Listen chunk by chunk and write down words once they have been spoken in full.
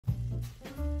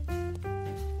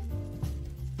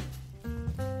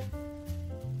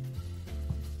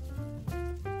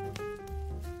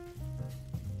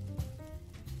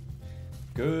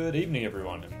Good evening,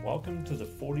 everyone, and welcome to the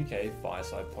 40k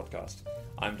Fireside podcast.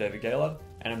 I'm David Gaylard,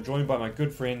 and I'm joined by my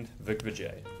good friend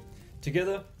Vijay.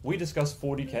 Together, we discuss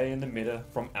 40k and the meta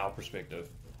from our perspective,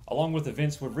 along with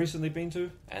events we've recently been to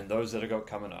and those that have got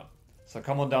coming up. So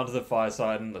come on down to the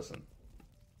fireside and listen.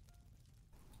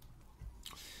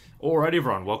 Alright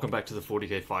everyone, welcome back to the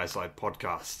 40k Fireside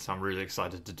podcast. I'm really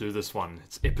excited to do this one.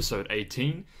 It's episode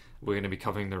 18. We're going to be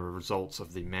covering the results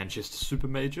of the Manchester Super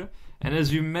Major. And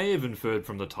as you may have inferred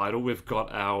from the title, we've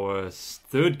got our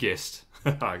third guest.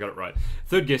 I got it right.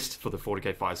 Third guest for the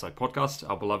 40k Fireside podcast,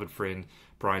 our beloved friend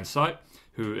Brian Seipp,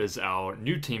 who is our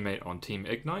new teammate on Team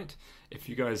Ignite. If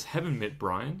you guys haven't met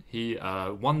Brian, he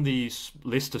won the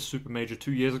Leicester Super Major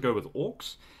 2 years ago with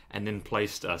Orcs, and then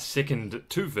placed second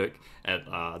to Vic at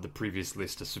the previous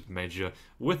Leicester Super Major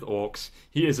with Orcs.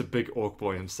 He is a big Orc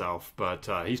boy himself, but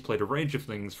he's played a range of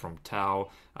things from Tau,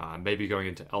 maybe going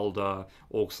into Eldar,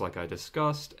 Orcs like I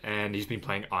discussed, and he's been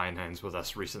playing Iron Hands with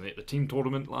us recently at the team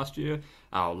tournament last year,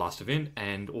 our last event,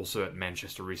 and also at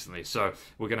Manchester recently. So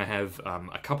we're going to have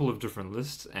a couple of different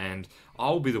lists, and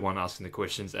I'll be the one asking the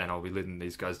questions, and I'll be letting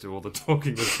these guys do all the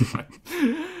talking this time.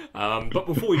 But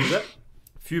before we do that,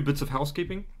 a few bits of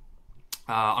housekeeping.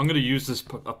 I'm going to use this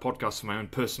podcast for my own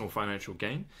personal financial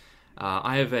gain.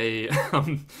 I have a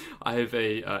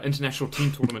international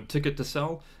team tournament ticket to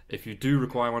sell. If you do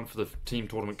require one for the team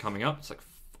tournament coming up, it's like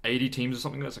 80 teams or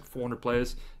something. That's like 400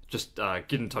 players. Just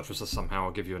get in touch with us somehow.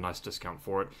 I'll give you a nice discount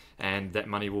for it, and that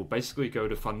money will basically go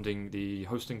to funding the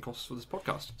hosting costs for this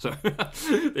podcast. So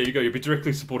there you go. You'll be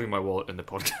directly supporting my wallet in the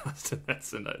podcast,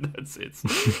 and that's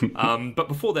it. But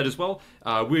before that as well,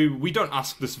 we don't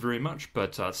ask this very much,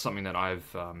 but it's something that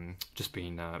I've just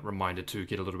been reminded to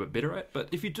get a little bit better at. But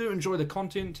if you do enjoy the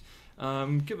content,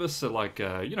 give us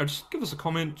just give us a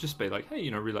comment. Just be like, hey,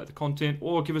 really like the content,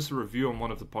 or give us a review on one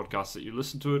of the podcasts that you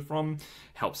listen to it from.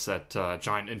 Helps that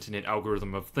giant internet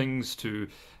algorithm of things to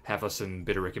have us in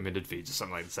better recommended feeds or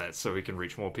something like that, so we can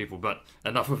reach more people. But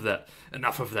enough of the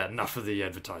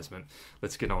advertisement.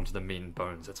 Let's get on to the meat and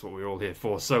bones. That's what we're all here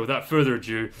for. So without further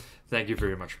ado, thank you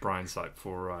very much, Brian Seipp,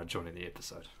 for joining the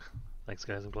episode. Thanks,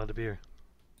 guys. I'm glad to be here.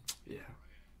 Yeah.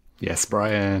 Yes,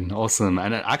 Brian. Awesome.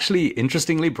 And actually,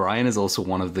 interestingly, Brian is also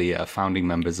one of the founding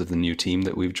members of the new team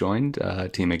that we've joined,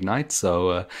 Team Ignite.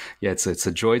 So, it's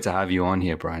a joy to have you on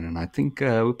here, Brian. And I think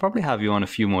we'll probably have you on a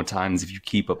few more times if you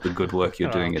keep up the good work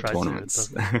you're doing at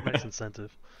tournaments. Nice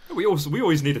incentive. We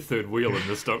always need a third wheel in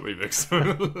this, don't we, Vic? So,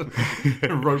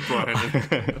 rope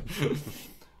Brian.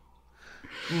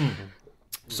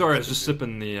 Sorry, I was just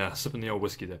sipping the old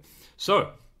whiskey there.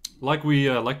 So, like we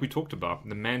talked about,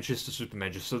 the Manchester Super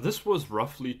Major. So this was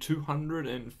roughly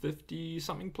 250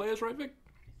 something players, right, Vic?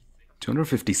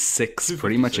 256,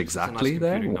 pretty much exactly. That's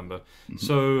a nice there. Number.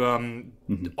 So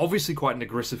obviously quite an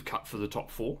aggressive cut for the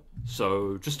top four.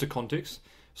 So just to context,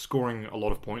 scoring a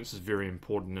lot of points is very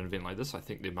important in an event like this. I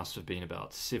think there must have been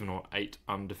about 7 or 8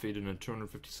 undefeated in a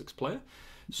 256 player.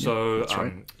 So that's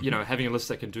right. Having a list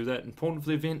that can do that important for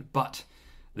the event. But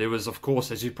there was, of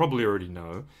course, as you probably already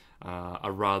know,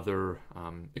 a rather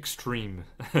extreme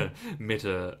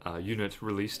meta unit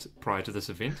released prior to this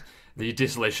event, the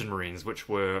Desolation Marines, which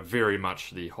were very much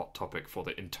the hot topic for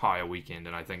the entire weekend.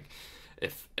 And I think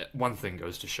if one thing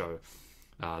goes to show,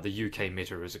 the UK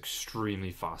meta is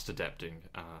extremely fast adapting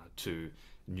to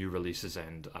new releases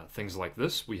and things like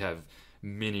this. We have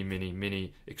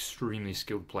many extremely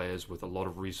skilled players with a lot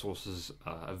of resources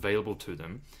available to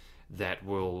them that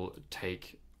will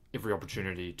take every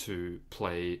opportunity to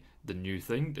play the new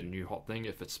thing, the new hot thing,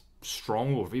 if it's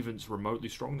strong or if even it's remotely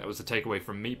strong. That was the takeaway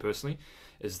from me personally,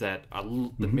 is that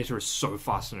the meta is so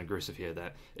fast and aggressive here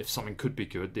that if something could be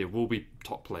good, there will be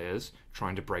top players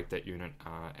trying to break that unit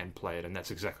and play it, and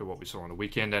that's exactly what we saw on the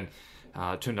weekend, and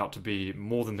it turned out to be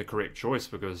more than the correct choice,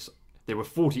 because there were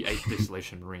 48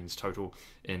 Desolation Marines total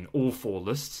in all 4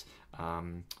 lists,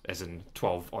 as in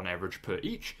 12 on average per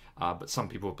each, but some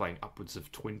people were playing upwards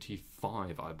of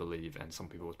 25, I believe, and some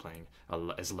people were playing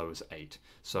as low as 8.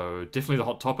 So definitely the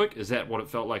hot topic. Is that what it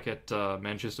felt like at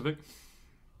Manchester, Vic?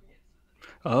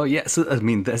 Oh yeah, so I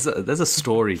mean, there's a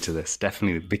story to this,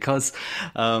 definitely, because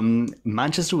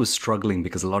Manchester was struggling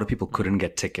because a lot of people couldn't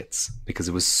get tickets because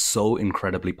it was so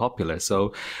incredibly popular.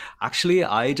 So actually,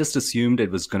 I just assumed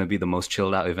it was going to be the most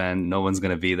chilled out event. No one's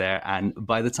going to be there, and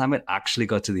by the time it actually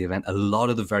got to the event, a lot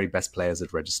of the very best players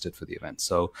had registered for the event.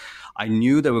 So I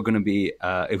knew there were going to be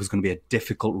it was going to be a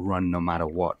difficult run no matter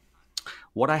what.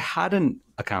 What I hadn't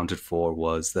accounted for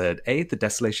was that the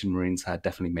Desolation Marines had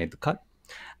definitely made the cut.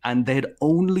 And they had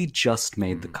only just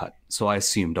made the cut. So I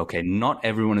assumed, okay, not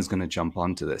everyone is going to jump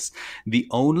onto this. The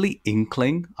only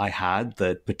inkling I had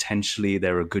that potentially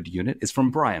they're a good unit is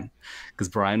from Brian, because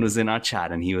Brian was in our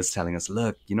chat and he was telling us,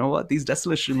 look, you know what? These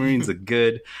Desolation Marines are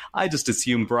good. I just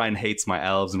assumed Brian hates my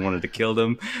elves and wanted to kill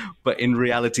them. But in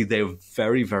reality, they're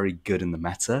very, very good in the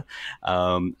meta.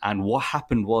 And what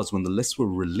happened was when the lists were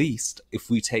released, if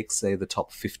we take, say, the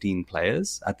top 15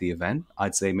 players at the event,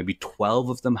 I'd say maybe 12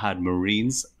 of them had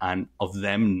Marines, and of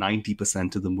them,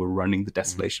 90% of them were running the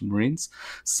Desolation Marines.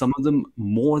 Some of them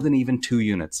more than even 2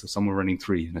 units, so some were running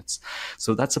 3 units.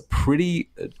 So that's a pretty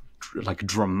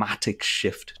dramatic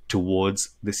shift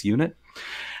towards this unit.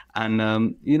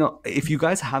 And, if you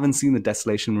guys haven't seen the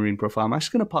Desolation Marine profile, I'm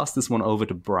actually going to pass this one over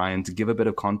to Brian to give a bit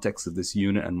of context of this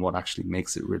unit and what actually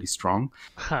makes it really strong.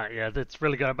 Yeah, that's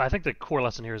really good. But I think the core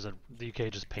lesson here is that the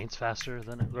UK just paints faster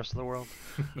than the rest of the world.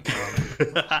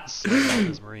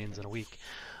 As Marines in a week.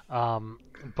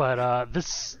 But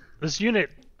this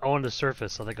unit on the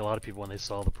surface, I think a lot of people, when they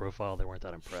saw the profile, they weren't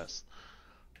that impressed.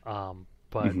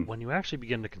 But when you actually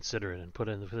begin to consider it and put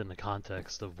it in the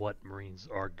context of what Marines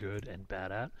are good and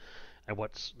bad at, and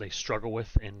what they struggle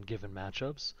with in given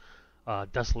matchups,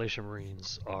 Desolation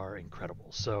Marines are incredible.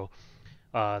 So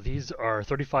these are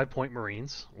 35-point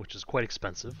Marines, which is quite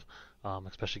expensive,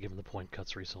 especially given the point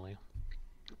cuts recently.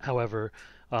 However,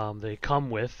 they come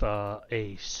with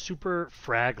a super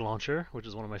frag launcher, which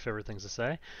is one of my favorite things to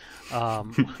say,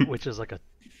 which is like a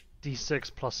D6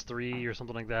 plus 3 or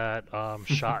something like that.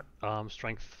 Shot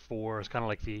strength 4 is kind of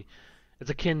like it's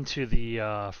akin to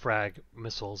the frag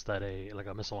missiles that a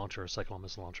missile launcher or cyclone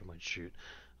missile launcher might shoot,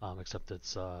 except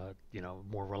it's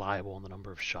more reliable in the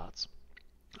number of shots.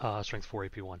 Strength 4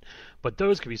 AP1, but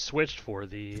those can be switched for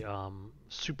the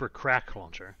super crack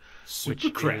launcher, which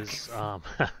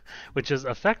is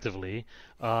effectively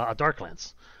a dark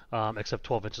lance, except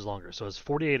 12 inches longer. So it's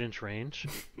 48-inch range.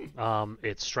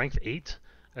 It's strength 8.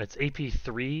 It's AP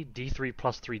 3, D3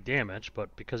 plus 3 damage,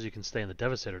 but because you can stay in the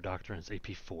Devastator Doctrine, it's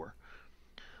AP 4.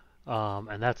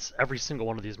 And that's every single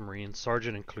one of these Marines,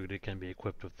 Sergeant included, can be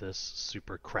equipped with this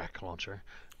super crack launcher,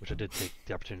 which I did take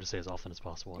the opportunity to say as often as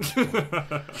possible.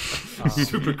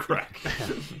 Super crack.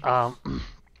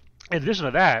 In addition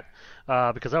to that,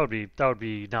 because that would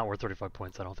be not worth 35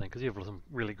 points, I don't think, because you have some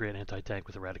really great anti-tank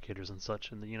with Eradicators and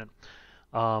such in the unit.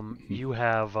 You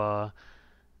have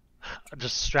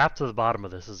just strapped to the bottom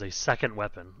of this is a second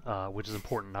weapon, which is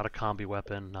important. Not a combi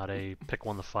weapon, not a pick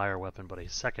one to fire weapon, but a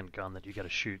second gun that you got to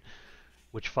shoot,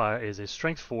 which is a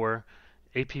strength 4,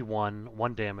 AP1,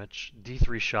 1 damage,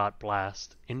 D3 shot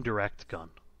blast, indirect gun,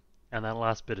 and that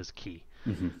last bit is key.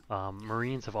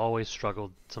 Marines have always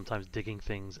struggled sometimes digging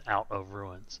things out of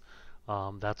ruins.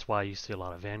 That's why you see a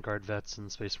lot of Vanguard vets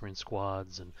in Space Marine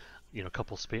squads, and a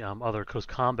couple other close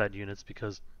combat units,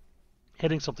 because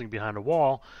hitting something behind a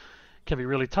wall can be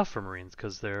really tough for Marines,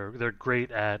 because they're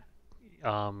great at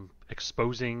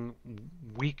exposing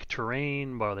weak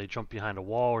terrain while they jump behind a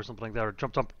wall or something like that, or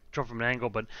jump from an angle,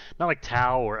 but not like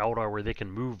Tau or Eldar where they can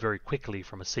move very quickly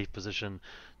from a safe position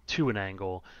to an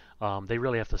angle. They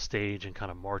really have to stage and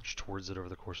kind of march towards it over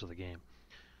the course of the game.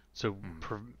 So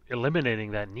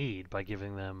eliminating that need by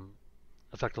giving them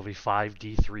effectively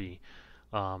 5d3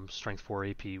 strength 4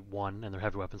 AP1 and their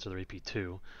heavy weapons are their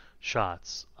AP2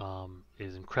 shots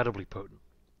is incredibly potent.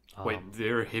 Wait,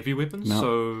 they're heavy weapons, No.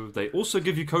 so they also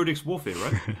give you Codex Warfare,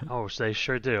 right? Oh, they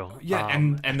sure do. Yeah,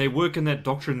 and they work in that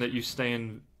doctrine that you stay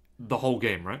in the whole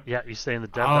game, right? Yeah, you stay in the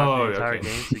dev the entire okay.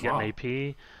 game, so you get an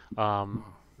AP.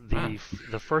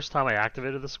 The first time I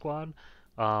activated the squad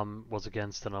was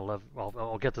against an 11.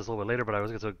 I'll get this a little bit later, but I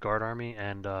was against a guard army,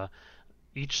 and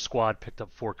each squad picked up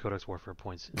 4 Codex Warfare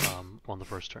points on the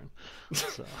first turn.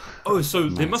 So. So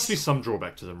there must be some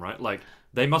drawback to them, right? Like,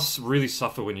 they must really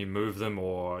suffer when you move them,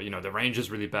 or, the range is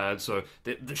really bad, so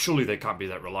surely they can't be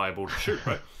that reliable to shoot,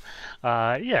 right?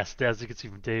 Yes, as you can see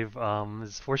from Dave,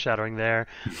 is foreshadowing there.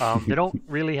 They don't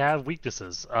really have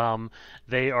weaknesses.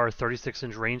 They are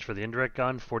 36-inch range for the indirect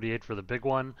gun, 48 for the big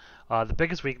one. The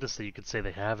biggest weakness that you could say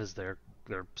they have is they're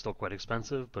still quite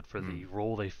expensive, but for the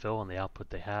role they fill and the output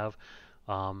they have,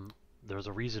 there's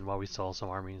a reason why we saw some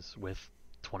armies with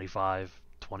 25,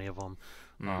 20 of them.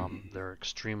 They're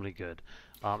extremely good.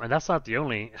 And that's not the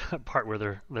only part where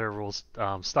their rules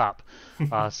stop.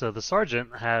 So the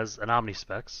Sergeant has an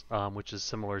Omnispecs, which is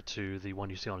similar to the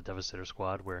one you see on a Devastator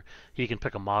squad, where he can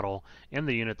pick a model in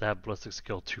the unit to have ballistic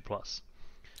skill 2+.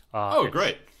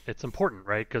 Great. It's important,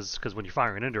 right? Because when you're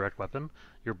firing an indirect weapon,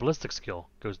 your ballistic skill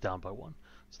goes down by 1.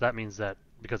 So that means that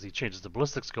because he changes the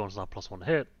ballistic skill and it's not +1 to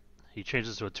hit, he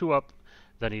changes to a 2-up,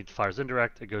 then he fires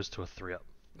indirect, it goes to a 3-up.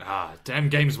 Damn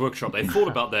Games Workshop. They thought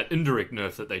about that indirect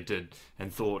nerf that they did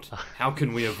and thought, how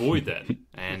can we avoid that?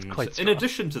 And in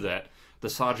addition to that, the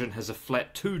Sergeant has a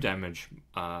flat 2 damage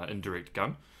indirect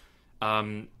gun,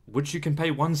 which you can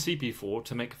pay 1 CP for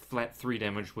to make flat 3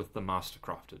 damage with the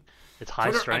Mastercrafted. It's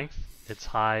high strength. It's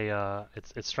high.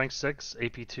 It's strength 6,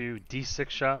 AP 2, D6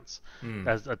 shots.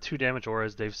 As a 2 damage, or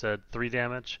as Dave said, 3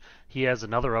 damage. He has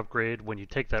another upgrade when you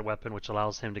take that weapon, which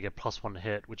allows him to get +1 to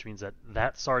hit, which means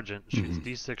that Sergeant shoots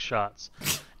D6 shots,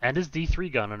 and his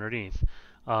D3 gun underneath,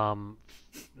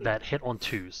 that hit on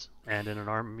 2s. And in an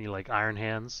army like Iron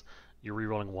Hands, you're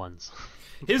rerolling 1s.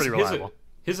 It's pretty reliable.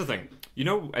 Here's the thing. You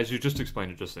know, as you just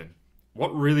explained it just then,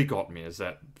 what really got me is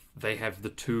that they have the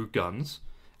 2 guns.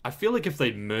 I feel like if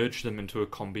they merged them into a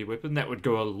combi weapon, that would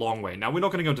go a long way. Now, we're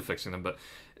not going to go into fixing them, but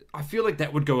I feel like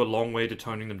that would go a long way to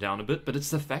toning them down a bit. But it's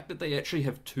the fact that they actually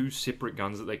have 2 separate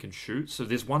guns that they can shoot. So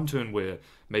there's one turn where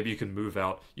maybe you can move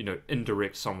out,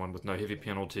 indirect someone with no heavy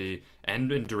penalty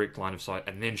and indirect line of sight,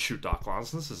 and then shoot Dark Lance.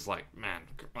 This is like, man,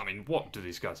 I mean, what do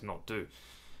these guys not do?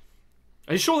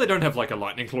 Are you sure they don't have like a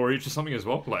lightning claw each or something as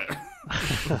well? Like...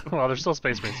 Well, they're still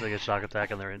Space Marines, so they get shock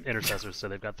attack, and they're intercessors, so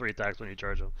they've got 3 attacks when you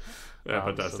charge them. Yeah,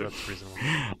 fantastic. So that's reasonable.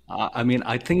 I mean,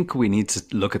 I think we need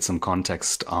to look at some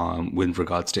context with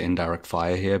regards to indirect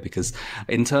fire here, because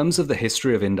in terms of the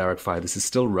history of indirect fire, this is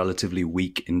still relatively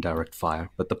weak indirect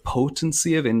fire, but the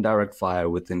potency of indirect fire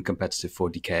within competitive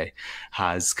 40k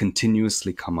has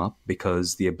continuously come up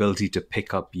because the ability to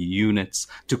pick up units,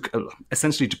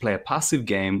 essentially to play a passive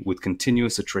game with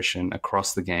continuous attrition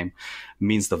across the game,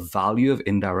 means the value of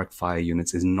indirect fire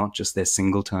units is not just their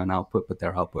single turn output, but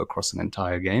their output across an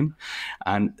entire game.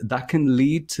 And that can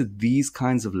lead to these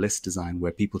kinds of list design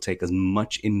where people take as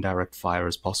much indirect fire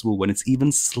as possible when it's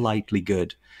even slightly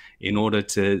good, in order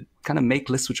to kind of make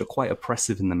lists which are quite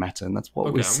oppressive in the meta. And that's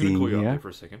what we're seeing here. I'm going to call you up here for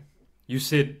a second. You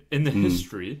said in the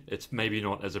history, it's maybe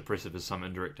not as oppressive as some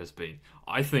indirect has been.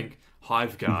 I think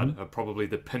Hive Guard are probably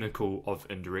the pinnacle of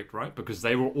indirect, right? Because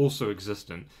they were also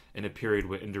existent in a period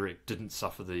where indirect didn't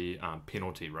suffer the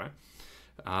penalty, right?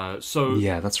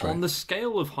 Yeah, that's right. On the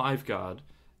scale of Hive Guard,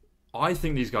 I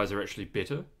think these guys are actually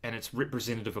better, and it's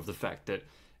representative of the fact that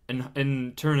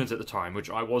in Tyranids at the time, which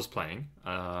I was playing,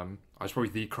 I was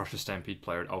probably the Crusher Stampede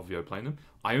player at LVO playing them,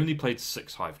 I only played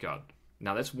 6 Hive Guard.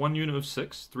 Now, that's 1 unit of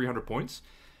 6, 300 points.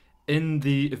 In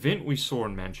the event we saw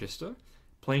in Manchester,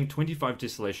 playing 25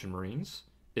 Desolation Marines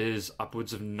is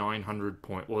upwards of 900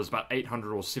 points, or it's about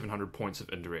 800 or 700 points of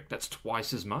indirect. That's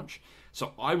twice as much.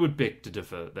 So I would beg to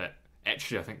differ that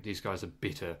actually I think these guys are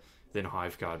better than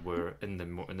Hive Guard were in the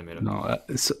meta. No,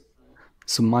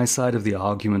 so my side of the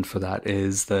argument for that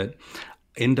is that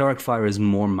indirect fire is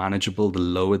more manageable the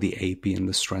lower the AP and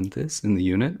the strength is in the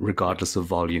unit, regardless of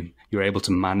volume. You're able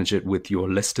to manage it with your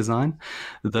list design.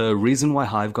 The reason why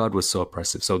Hive Guard was so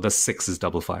oppressive, so the 6 is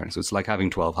double firing, so it's like having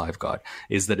 12 Hive Guard,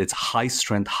 is that it's high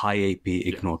strength, high AP,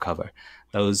 ignore cover.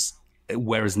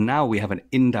 Whereas now we have an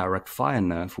indirect fire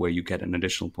nerf where you get an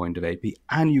additional point of AP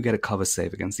and you get a cover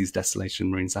save against these Desolation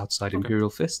Marines outside Imperial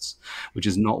Fists, which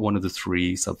is not one of the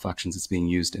 3 sub-factions it's being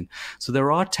used in. So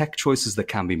there are tech choices that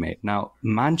can be made. Now,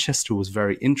 Manchester was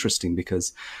very interesting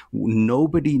because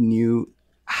nobody knew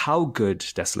how good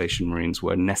Desolation Marines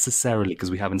were necessarily,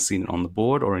 because we haven't seen it on the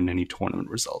board or in any tournament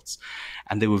results.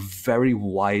 And they were very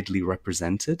widely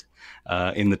represented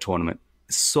in the tournament.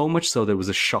 So much so there was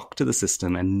a shock to the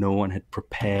system and no one had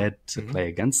prepared to play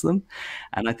against them.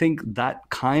 And I think that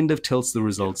kind of tilts the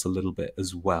results a little bit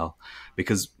as well,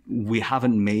 because we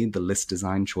haven't made the list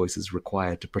design choices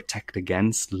required to protect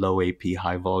against low AP,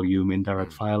 high volume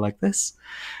indirect fire like this.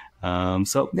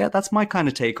 So yeah, that's my kind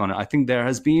of take on it. I think there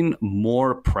has been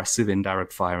more oppressive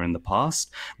indirect fire in the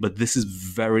past, but this is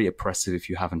very oppressive if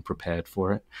you haven't prepared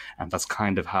for it. And that's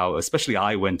kind of how, especially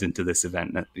I went into this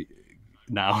event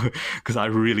now, because I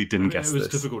really didn't guess this.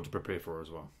 It was difficult to prepare for as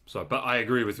well. So, but I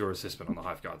agree with your assessment on the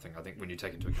Hive Guard thing. I think when you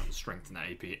take into account the strength and the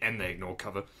AP, and they ignore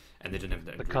cover, and they didn't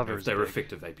have the cover, they were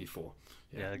effective AP4.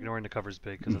 Yeah, ignoring the cover is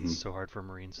big because it's so hard for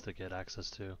Marines to get access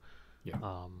to. Yeah.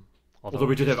 Although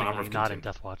we did have Armor of not in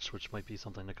Contempt. Deathwatch, which might be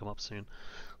something to come up soon.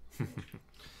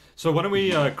 So why don't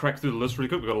we crack through the list really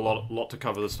quick? We've got a lot to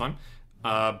cover this time.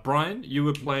 Brian, you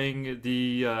were playing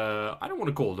the, I don't want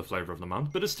to call it the flavour of the month,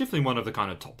 but it's definitely one of the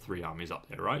kind of top 3 armies up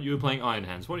there, right? You were playing Iron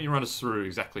Hands. Why don't you run us through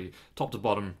exactly top to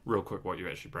bottom real quick what you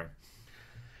actually bring?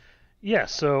 Yeah,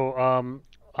 so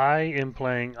I am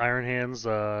playing Iron Hands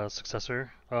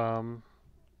successor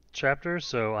chapter,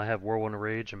 so I have Whirlwind of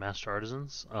Rage and Master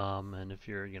Artisans, and if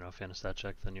you're a fan of Stat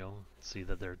Check, then you'll see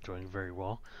that they're doing very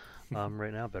well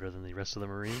right now, better than the rest of the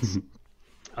Marines.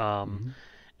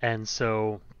 And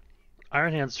so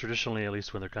Iron Hands traditionally, at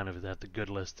least when they're kind of at the good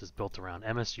list, is built around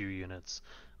MSU units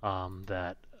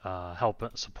that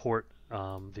help support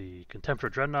the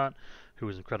Contemptor Dreadnought, who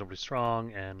is incredibly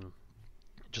strong and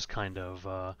just kind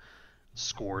of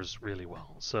scores really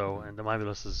well. So, and the Miami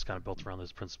list is kind of built around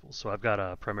those principles. So I've got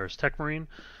a Primaris Tech Marine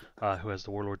who has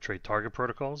the Warlord trait target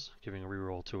protocols, giving a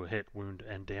reroll to a hit, wound,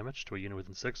 and damage to a unit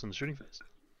within 6 in the shooting phase.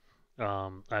 I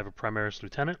have a Primaris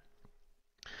Lieutenant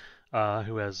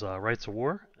who has Rights of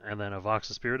War, and then a Vox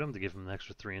Spiritum to give him an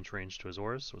extra 3-inch range to his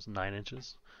auras, so it's 9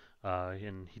 inches.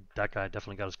 And that guy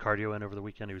definitely got his cardio in over the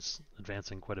weekend. He was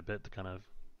advancing quite a bit to kind of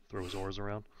throw his auras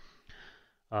around.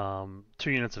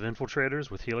 2 units of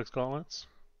Infiltrators with Helix Gauntlets.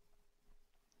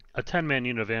 A 10-man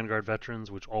unit of Vanguard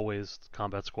Veterans, which always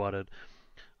combat squatted,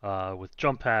 with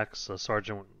jump packs, a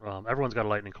Sergeant. Everyone's got a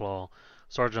Lightning Claw.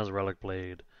 Sergeant has a Relic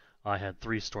Blade. I had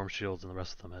 3 Storm Shields, and the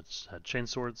rest of them had Chain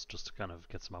Swords, just to kind of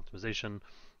get some optimization.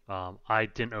 I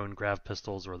didn't own Grav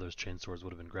Pistols, or those Chain Swords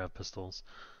would have been Grav Pistols.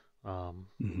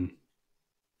 And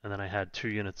then I had 2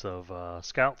 units of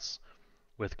Scouts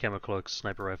with Camo Cloaks,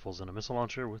 Sniper Rifles, and a Missile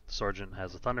Launcher. With the Sergeant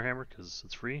has a Thunderhammer, because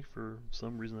it's free for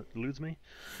some reason that eludes me.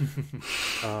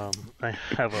 I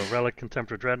have a Relic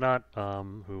Contemptor Dreadnought,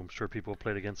 who I'm sure people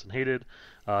played against and hated.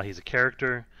 He's a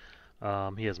character.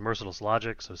 He has Merciless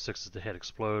Logic, so 6 is to hit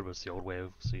explode, but it's the old way,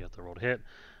 so you have to roll to hit.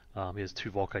 He has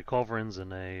 2 Volkite Culverins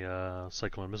and a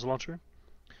Cyclone Missile Launcher.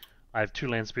 I have 2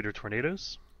 Landspeeder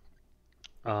Tornadoes.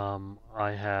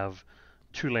 I have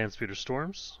 2 Landspeeder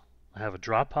Storms. I have a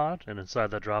Drop Pod, and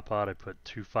inside that Drop Pod I put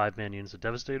 2 5-man units of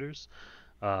Devastators.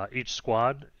 Each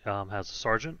squad has a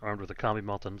Sergeant armed with a Combi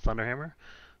Melt and Thunderhammer.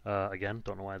 Again,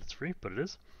 don't know why that's free, but it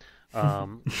is. They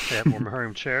have more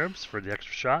Maharium Cherubs for the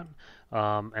extra shot.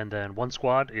 And then one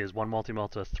squad is 1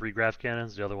 Multi-Melta, 3 Grav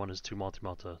Cannons. The other one is 2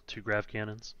 Multi-Melta, 2 Grav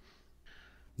Cannons.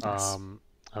 Nice.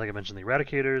 I think I mentioned the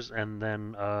Eradicators, and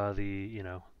then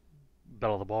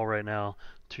Battle of the Ball right now,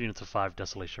 2 units of 5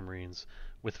 Desolation Marines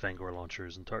with Vanguard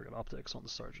launchers and target optics on the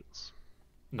Sergeants.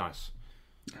 Nice.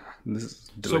 This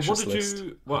is so what did list.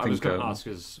 you? What I was going to ask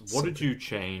is, what did you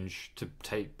change to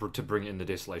bring in the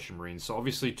Desolation Marines? So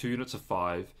obviously 2 units of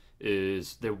 5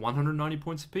 is they're 190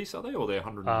 points apiece, are they, or they're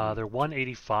 100? They're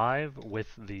 185 with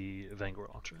the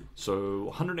Vanguard launcher. So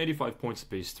 185 points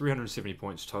apiece, 370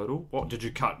 points total. What did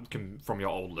you cut from your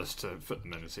old list to fit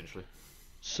them in, essentially?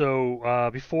 So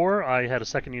before I had a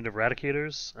second unit of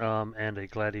Eradicators and a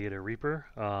Gladiator Reaper,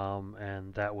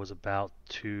 and that was about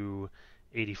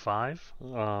 285.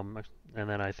 And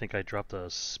then I think I dropped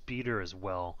a Speeder as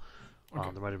well. Okay.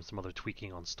 There might have been some other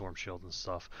tweaking on Storm Shield and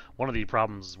stuff. One of the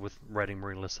problems with writing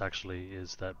Marine lists actually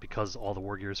is that because all the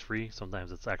war gear is free,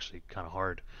 sometimes it's actually kind of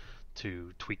hard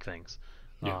to tweak things.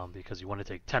 Yeah. Because you want to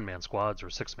take 10-man squads or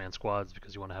 6-man squads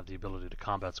because you want to have the ability to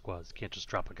combat squads. You can't just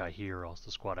drop a guy here, or else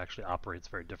the squad actually operates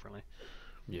very differently.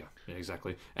 Yeah,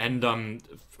 exactly. And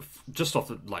just off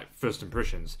the first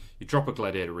impressions, you drop a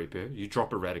Gladiator Reaper, you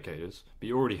drop Eradicators, but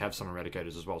you already have some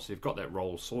Eradicators as well, so you've got that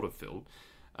role sort of filled.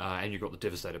 And you've got the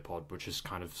Devastator Pod, which is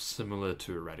kind of similar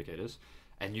to Eradicators,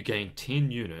 and you gain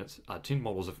 10 units, 10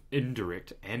 models of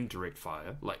indirect and direct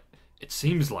fire. It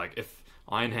seems like if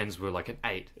Iron Hands were like an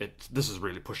 8, this is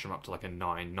really pushing them up to like a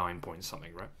 9 point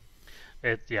something, right?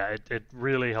 It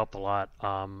really helped a lot.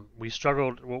 We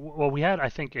struggled. Well, we had, I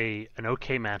think, an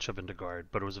okay matchup into guard,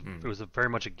 but it was very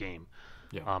much a game.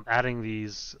 Yeah. Adding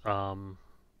these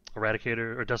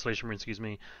Eradicator or Desolation Marines,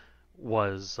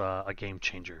 was a game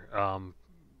changer.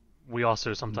 We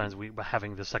also sometimes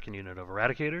having the second unit of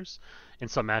Eradicators. In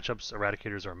some matchups,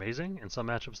 Eradicators are amazing. In some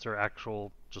matchups, they're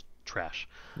actual just trash.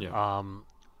 Yeah.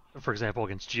 For example,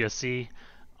 against GSC,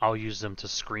 I'll use them to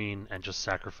screen and just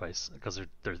sacrifice because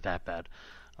they're that bad.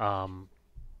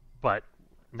 But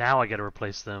now I get to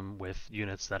replace them with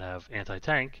units that have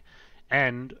anti-tank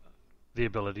and the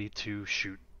ability to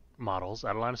shoot models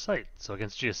out of line of sight. So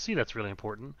against GSC, that's really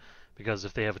important because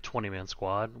if they have a 20-man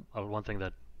squad, one thing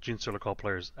that Gene Stealer Call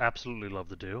players absolutely love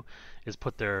to do is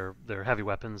put their heavy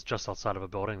weapons just outside of a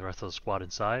building, the rest of the squad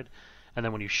inside, and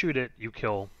then when you shoot it, you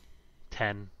kill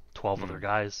 10, 12 other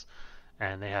guys,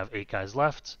 and they have 8 guys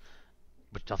left,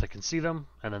 but nothing can see them,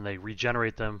 and then they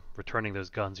regenerate them, returning those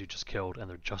guns you just killed, and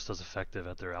they're just as effective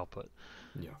at their output.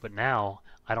 Yeah. But now,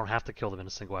 I don't have to kill them in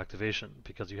a single activation,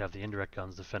 because you have the indirect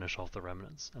guns to finish off the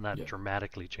remnants, and that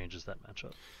dramatically changes that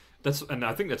matchup. And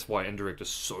I think that's why indirect is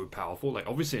so powerful.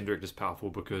 Obviously indirect is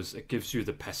powerful because it gives you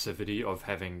the passivity of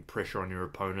having pressure on your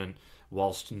opponent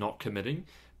whilst not committing,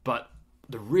 but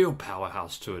the real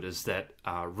powerhouse to it is that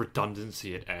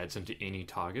redundancy it adds into any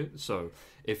target. So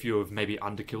if you've maybe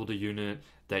underkilled a unit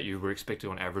that you were expected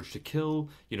on average to kill,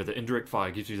 the indirect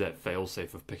fire gives you that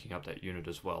failsafe of picking up that unit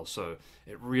as well. So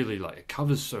it really it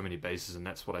covers so many bases, and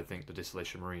that's what I think the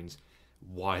Desolation Marines,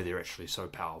 why they're actually so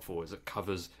powerful, is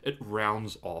it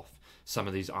rounds off some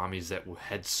of these armies that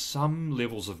had some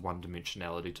levels of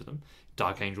one-dimensionality to them.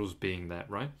 Dark Angels being that,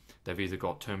 right? They've either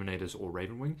got Terminators or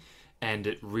Ravenwing, and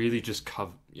it really just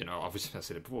obviously I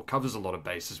said it before, covers a lot of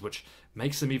bases, which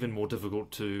makes them even more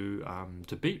difficult to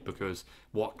beat, because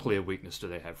what clear weakness do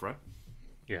they have, right?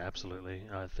 Yeah, absolutely.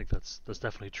 I think that's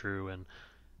definitely true,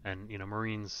 and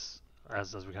Marines,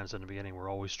 as we kind of said in the beginning, we're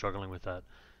always struggling with that,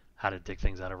 how to dig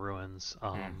things out of ruins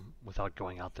without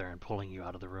going out there and pulling you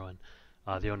out of the ruin.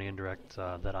 The only indirect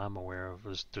that I'm aware of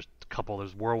is there's a couple.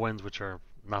 There's Whirlwinds, which are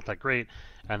not that great,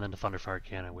 and then the Thunderfire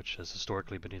Cannon, which has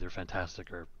historically been either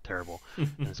fantastic or terrible, and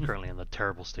it's currently in the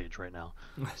terrible stage right now.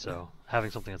 So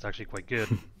having something that's actually quite good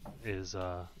is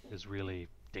really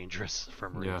dangerous for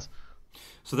Marines. Yeah.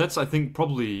 So that's, I think,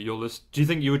 probably your list. Do you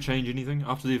think you would change anything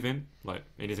after the event? Like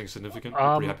anything significant?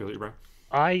 You're pretty happy with it, bro?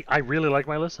 I really like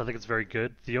my list. I think it's very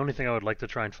good. The only thing I would like to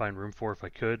try and find room for, if I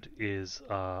could, is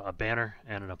a banner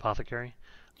and an apothecary.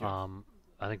 Yeah.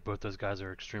 I think both those guys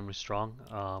are extremely strong.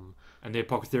 And the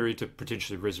apothecary to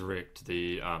potentially resurrect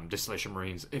the Desolation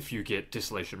Marines if you get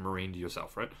Desolation Marine to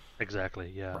yourself, right?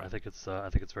 Exactly. Yeah, right. I think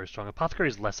it's very strong. Apothecary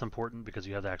is less important because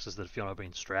you have access to the Fiona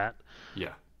Bane strat.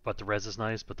 Yeah. But the res is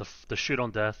nice. But the shoot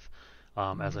on death,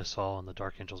 as I saw in the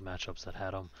Dark Angels matchups that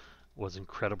had them, was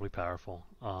incredibly powerful.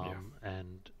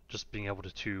 And just being able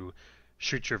to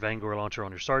shoot your Vanguard launcher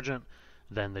on your sergeant,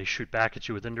 then they shoot back at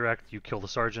you with indirect. You kill the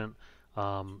sergeant.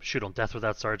 Shoot on death with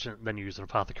that sergeant, then you use an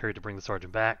apothecary to bring the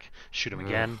sergeant back. Shoot him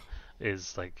again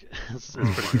is it's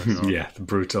pretty good. So. Yeah,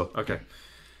 brutal. Okay.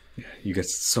 Yeah, you get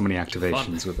so many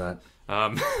activations with that.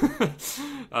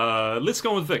 Let's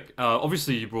go with Vic.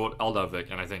 Obviously, you brought Eldar Vic,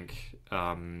 and I think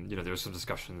there was some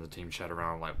discussion in the team chat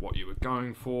around what you were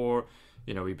going for.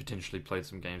 We potentially played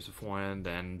some games beforehand,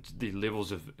 and the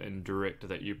levels of indirect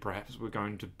that you perhaps were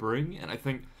going to bring. And I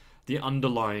think the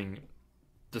underlying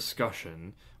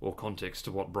discussion or context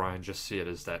to what Brian just said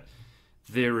is that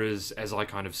there is, as I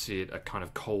kind of see it, a kind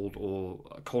of Cold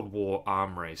War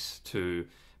arm race to,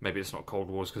 maybe it's not Cold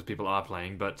Wars because people are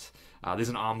playing, but there's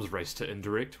an arms race to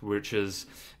indirect, which is,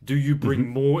 do you bring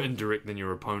more indirect than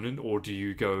your opponent, or do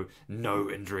you go no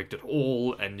indirect at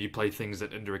all and you play things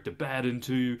that indirect are bad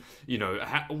into?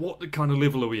 What kind of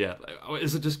level are we at?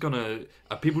 Is it just are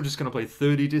people just gonna play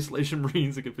 30 Desolation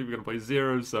Marines, or are people gonna play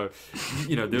 0? So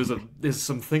there's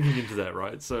some thinking into that,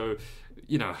 right? So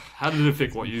how did it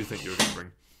affect what you think you were gonna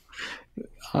bring?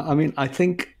 I mean, I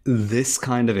think this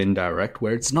kind of indirect,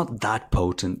 where it's not that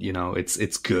potent,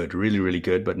 it's good, really, really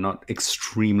good, but not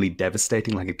extremely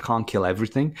devastating. Like, it can't kill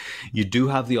everything. You do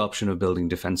have the option of building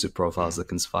defensive profiles that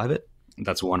can survive it.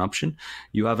 That's one option.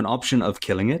 You have an option of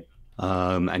killing it,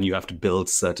 and you have to build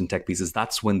certain tech pieces.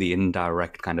 That's when the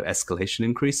indirect kind of escalation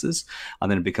increases,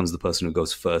 and then it becomes the person who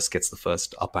goes first, gets the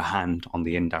first upper hand on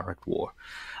the indirect war.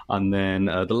 And then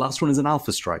the last one is an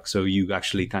alpha strike. So you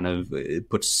actually kind of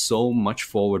put so much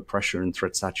forward pressure and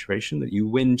threat saturation that you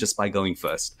win just by going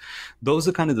first. Those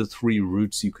are kind of the three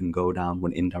routes you can go down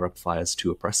when indirect fire is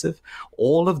too oppressive.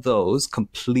 All of those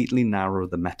completely narrow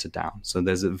the meta down. So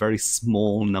there's a very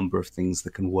small number of things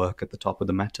that can work at the top of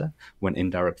the meta when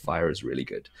indirect fire is really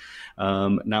good.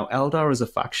 Now, Eldar as a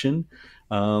faction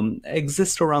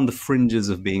exist around the fringes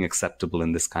of being acceptable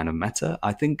in this kind of meta.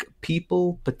 I think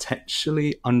people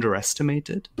potentially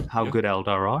underestimated how good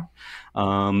Eldar are.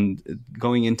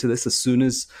 Going into this, as soon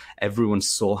as everyone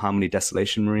saw how many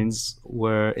Desolation Marines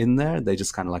were in there, they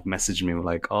just kind of messaged me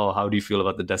like, oh, how do you feel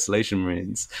about the Desolation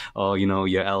Marines? Oh,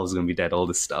 your elves are going to be dead, all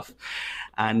this stuff.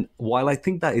 And while I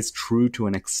think that is true to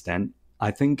an extent,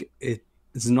 I think it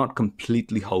is not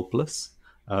completely hopeless.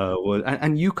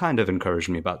 And you kind of encouraged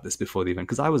me about this before the event,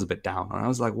 because I was a bit down and I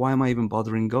was like, why am I even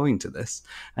bothering going to this?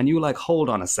 And you were like, hold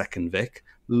on a second, Vic,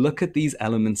 look at these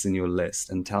elements in your list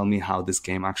and tell me how this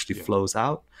game actually flows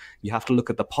out. You have to look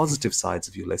at the positive sides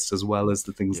of your list as well as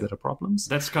the things that are problems.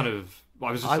 That's kind of,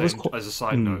 I was just saying, as a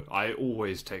side note, I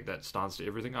always take that stance to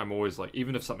everything. I'm always like,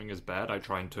 even if something is bad, I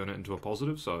try and turn it into a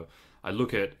positive. So I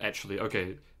look at actually,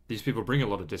 okay, these people bring a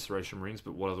lot of Desolation Marines,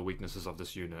 but what are the weaknesses of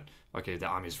this unit? Okay, the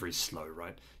army is very slow,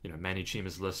 right? Manny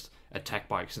Chima's list, attack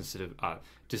bikes instead of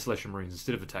Desolation Marines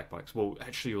instead of attack bikes. Well,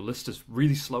 actually, your list is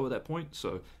really slow at that point,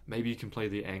 so maybe you can play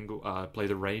the play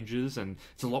the ranges, and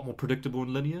it's a lot more predictable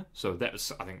and linear. So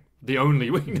that's, I think, the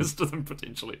only weakness to them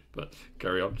potentially. But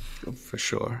carry on. For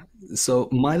sure. So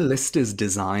my list is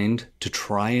designed to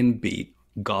try and beat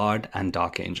Guard, and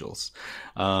Dark Angels.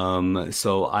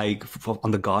 So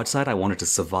on the Guard side, I wanted to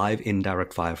survive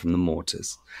indirect fire from the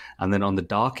mortars. And then on the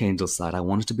Dark Angels side, I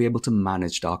wanted to be able to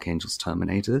manage Dark Angels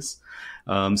Terminators.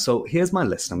 So here's my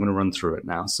list. I'm going to run through it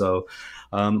now. So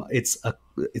it's a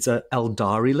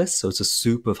Aeldari list, so it's a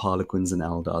soup of Harlequins and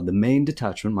Eldar. The main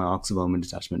detachment, my Arcs of Omen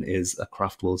detachment, is a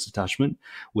Craft Worlds detachment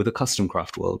with a custom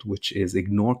Craft World, which is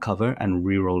ignore cover and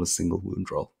reroll a single wound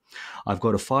roll. I've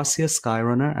got a Farseer,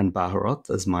 Skyrunner, and Baharot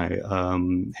as my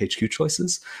HQ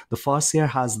choices. The Farseer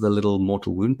has the little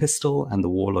Mortal Wound pistol and the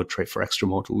Warlord trait for extra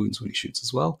mortal wounds when he shoots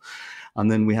as well. And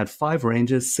then we had 5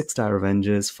 Rangers, 6 Dire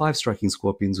Avengers, 5 Striking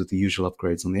Scorpions with the usual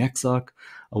upgrades on the Exarch,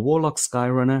 a Warlock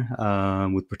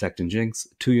Skyrunner with Protect and Jinx,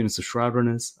 2 units of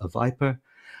Shroudrunners, a Viper,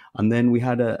 and then we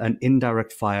had an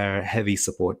indirect fire heavy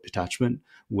support detachment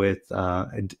with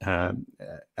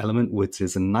element, which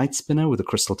is a Night Spinner with a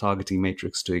crystal targeting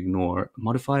matrix to ignore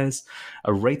modifiers,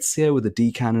 a Wraithseer with a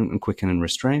D cannon and quicken and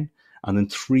restrain, and then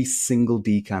 3 single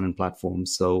D cannon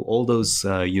platforms. So all those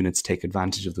units take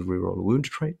advantage of the reroll wound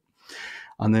trait.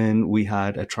 And then we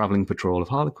had a traveling patrol of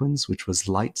Harlequins, which was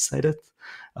Light Sedith,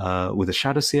 with a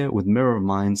Shadowseer, with Mirror of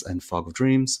Minds and Fog of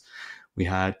Dreams. We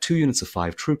had 2 units of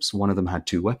 5 troops. One of them had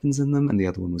 2 weapons in them, and the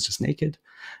other one was just naked.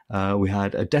 We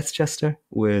had a Death Jester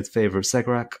with Favor of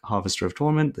Segrak, Harvester of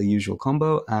Torment, the usual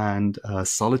combo, and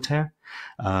Solitaire,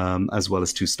 as well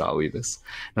as 2 Star Weavers.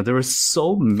 Now, there are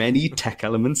so many tech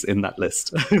elements in that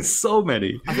list. So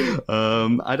many.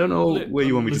 I don't know where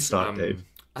you want me to start, Dave.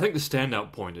 I think the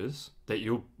standout point is that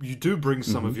you do bring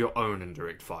some of your own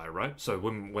indirect fire, right? So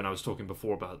when I was talking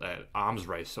before about that arms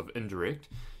race of indirect,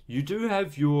 you do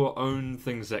have your own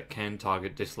things that can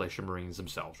target Desolation Marines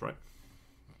themselves, right?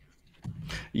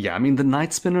 Yeah, I mean, the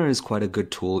Night Spinner is quite a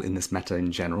good tool in this meta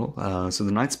in general. So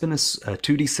the Night Spinner is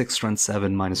 2d6 strength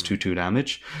 7 minus 2/2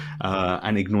 damage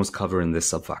and ignores cover in this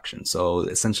subfaction. So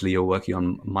essentially you're working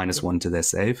on -1 to their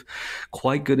save.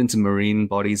 Quite good into Marine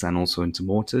bodies and also into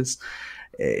mortars.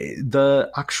 The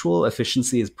actual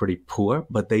efficiency is pretty poor,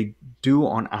 but they do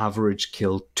on average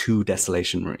kill 2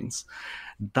 Desolation Marines.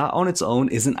 That on its own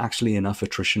isn't actually enough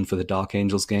attrition for the Dark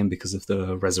Angels game because of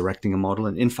the resurrecting a model.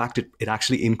 And in fact, it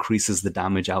actually increases the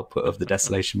damage output of the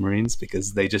Desolation Marines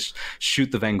because they just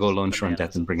shoot the Vengor launcher on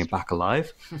death and bring it back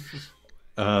alive.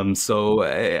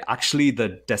 Actually,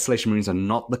 the Desolation Marines are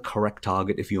not the correct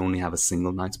target if you only have a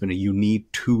single Night Spinner. You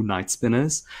need 2 Night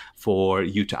Spinners for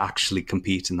you to actually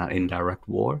compete in that indirect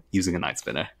war using a Night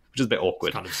Spinner, which is a bit awkward.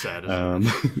 It's kind of sad, isn't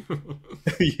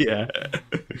it? Yeah.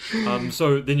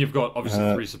 So then you've got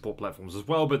obviously 3 support platforms as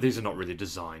well, but these are not really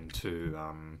designed to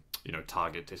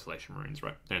target Desolation Marines,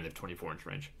 right? They only have 24-inch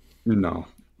range. No,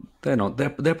 they're not.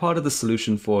 They're part of the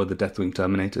solution for the Deathwing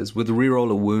Terminators. With reroll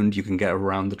a wound, you can get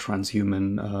around the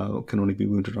transhuman, can only be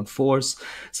wounded on 4s.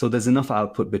 So there's enough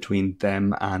output between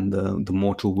them and the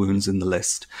mortal wounds in the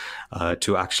list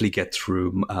to actually get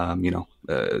through,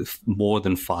 more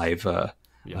than 5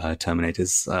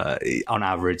 Terminators. On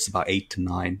average, it's about 8 to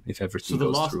 9 if everything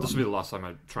goes through. This will be the last time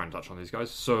I try and touch on these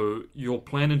guys. So your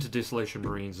plan into Desolation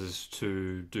Marines is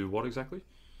to do what exactly?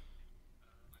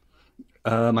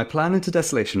 My plan into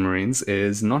Desolation Marines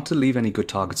is not to leave any good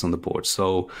targets on the board.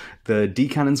 So the D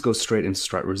cannons go straight into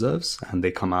strat reserves and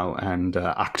they come out and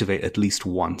activate at least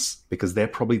once because they're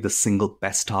probably the single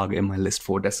best target in my list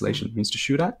for Desolation Marines to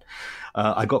shoot at.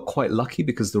 I got quite lucky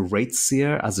because the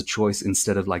Wraithseer as a choice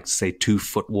instead of say 2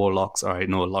 Foot Warlocks, or I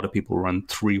know a lot of people run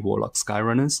 3 Warlock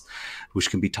Skyrunners, which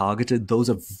can be targeted. Those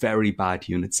are very bad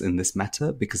units in this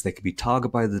meta because they can be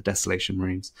targeted by the Desolation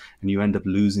Marines and you end up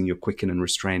losing your Quicken and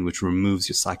Restrain, which removes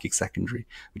your Psychic Secondary,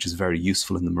 which is very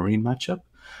useful in the Marine matchup.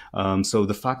 So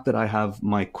the fact that I have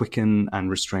my Quicken and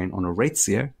Restrain on a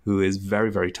Wraithseer, who is very,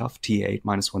 very tough, TA8,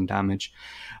 -1 damage,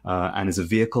 and is a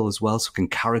vehicle as well, so can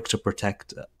character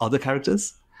protect other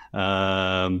characters,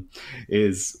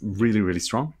 is really, really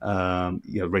strong.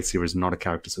 Wraithseer is not a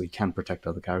character, so he can protect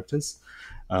other characters.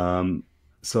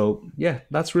 So yeah,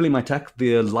 that's really my tech.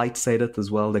 The Light Sedith as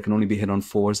well, they can only be hit on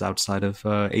 4s outside of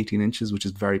 18 inches, which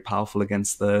is very powerful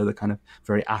against the kind of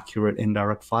very accurate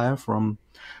indirect fire from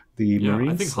the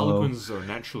Marines. I think Harlequins are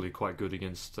naturally quite good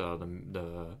against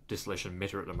the Desolation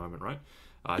meta at the moment, right?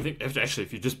 I think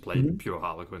if you just played pure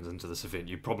Harlequins into this event,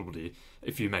 you probably,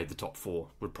 if you made the top 4,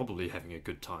 would probably having a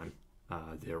good time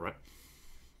there, right?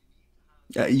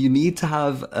 You need to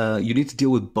have you need to deal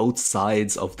with both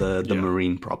sides of the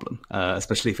marine problem,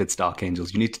 especially if it's Dark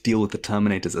Angels. You need to deal with the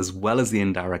Terminators as well as the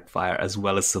indirect fire, as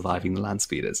well as surviving the land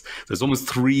speeders. There's almost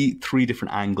three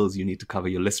different angles you need to cover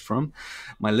your list from.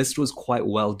 My list was quite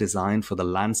well designed for the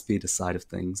land speeder side of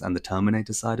things and the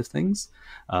Terminator side of things.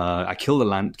 I kill the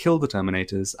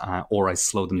Terminators, or I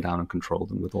slow them down and control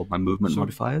them with all my movement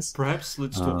modifiers. Perhaps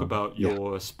let's talk about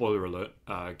your spoiler alert,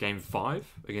 Game 5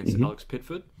 against Alex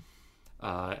Pitford.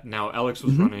 Now, Alex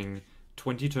was running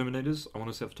 20 Terminators, I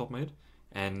want to say off the top of my head,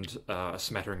 and a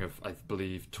smattering of, I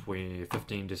believe,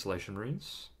 15 Desolation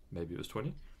Marines. Maybe it was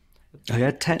 20. I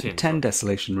had 10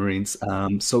 Desolation Marines.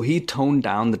 So he toned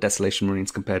down the Desolation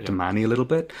Marines compared to Manny a little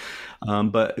bit.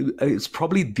 But it's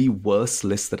probably the worst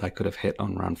list that I could have hit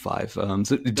on round 5.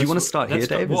 So do you want to start here,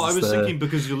 Dave? Well, I was thinking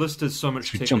because your list is so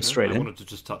much jump straight in. I wanted to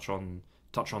just touch on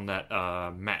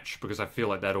that match, because I feel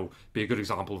like that'll be a good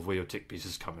example of where your tech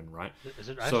pieces come in, right? Is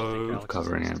it so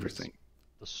covering everything?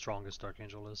 The strongest Dark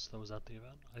Angel list that was at the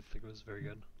event. I think it was very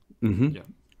good. Yeah.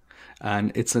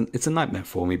 And it's a nightmare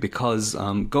for me because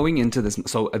going into this,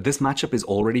 so this matchup is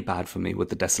already bad for me with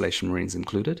the Desolation Marines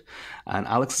included, and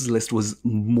Alex's list was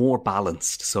more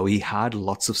balanced, so he had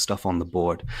lots of stuff on the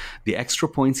board. The extra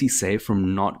points he saved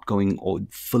from not going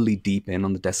fully deep in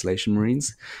on the Desolation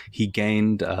Marines, he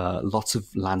gained lots of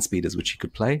land speeders which he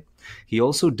could play. He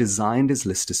also designed his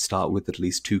list to start with at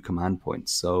least 2 command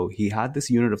points. So he had this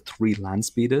unit of 3 land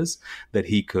speeders that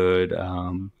he could...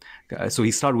 so he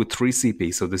started with 3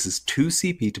 CP. So this is 2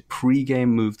 CP to pre-game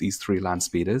move these 3 land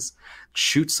speeders,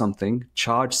 shoot something,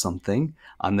 charge something,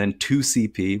 and then 2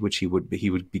 CP, which he would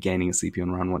be gaining a CP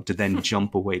on round 1, to then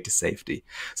jump away to safety.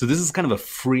 So this is kind of a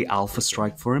free alpha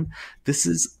strike for him. This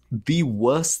is the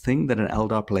worst thing that an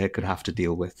Eldar player could have to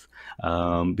deal with,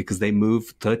 because they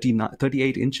move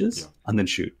 38 inches and then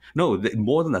shoot. No,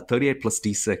 more than that, 38 plus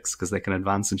D6, because they can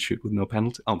advance and shoot with no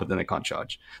penalty. Oh, but then they can't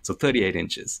charge. So 38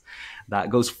 inches. That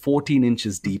goes 14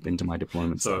 inches deep into my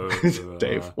deployment. So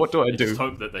Dave, what do I do? Just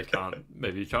hope that they can't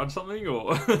maybe charge something,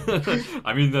 or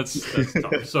I mean that's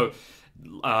tough. So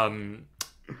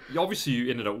obviously you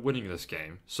ended up winning this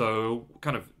game. So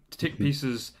kind of tech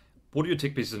pieces. What are your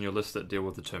tech pieces in your list that deal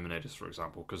with the Terminators, for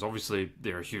example? Because obviously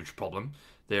they're a huge problem.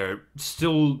 They're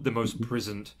still the most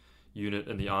present unit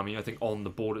in the army, I think, on the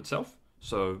board itself.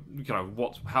 So,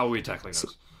 how are we tackling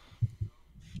those?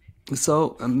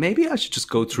 So maybe I should just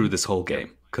go through this whole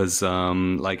game, because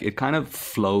it kind of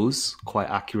flows quite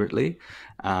accurately,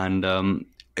 and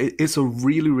it's a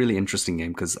really, really interesting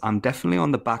game because I'm definitely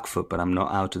on the back foot, but I'm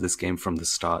not out of this game from the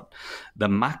start. The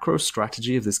macro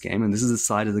strategy of this game, and this is the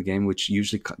side of the game which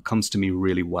usually comes to me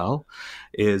really well,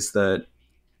 is that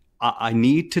I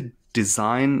need to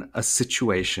design a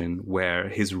situation where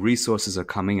his resources are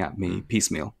coming at me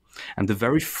piecemeal. And the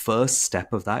very first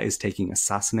step of that is taking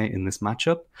Assassinate in this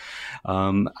matchup.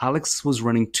 Alex was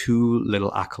running 2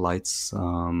 little acolytes,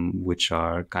 which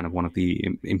are kind of one of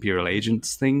the Imperial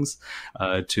Agents things,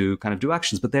 to kind of do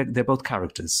actions, but they're both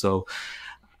characters. So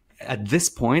at this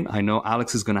point, I know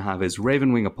Alex is going to have his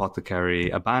Ravenwing Apothecary,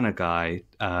 a Banner Guy,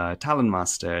 Talon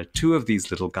Master, 2 of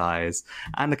these little guys,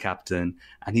 and a Captain,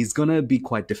 and he's going to be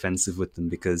quite defensive with them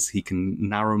because he can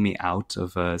narrow me out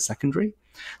of a secondary.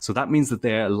 So that means that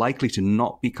they're likely to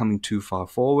not be coming too far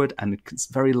forward, and it's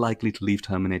very likely to leave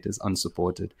Terminators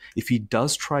unsupported. If he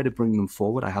does try to bring them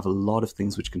forward, I have a lot of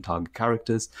things which can target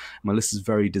characters. My list is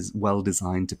very well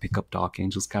designed to pick up Dark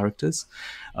Angels characters.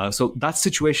 So that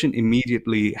situation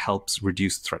immediately helps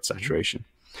reduce threat saturation.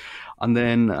 And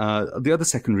then the other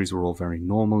secondaries were all very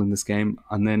normal in this game.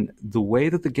 And then the way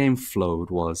that the game flowed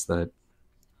was that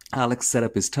Alex set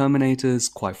up his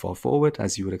Terminators quite far forward,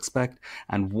 as you would expect,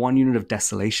 and 1 unit of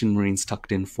Desolation Marines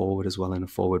tucked in forward as well in a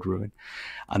forward ruin.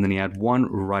 And then he had 1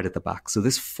 right at the back. So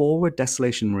this forward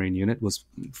Desolation Marine unit was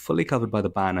fully covered by the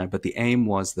banner, but the aim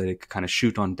was that it could kind of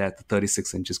shoot on death. The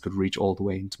 36 inches could reach all the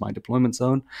way into my deployment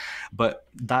zone. But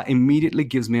that immediately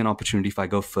gives me an opportunity, if I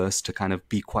go first, to kind of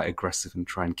be quite aggressive and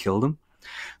try and kill them.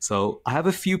 So I have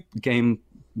a few game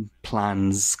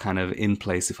plans kind of in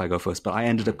place if I go first, but I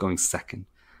ended up going second.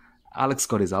 Alex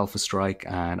got his Alpha Strike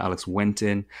and Alex went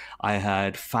in. I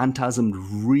had Phantasmed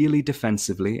really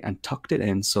defensively and tucked it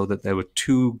in so that there were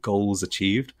 2 goals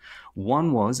achieved.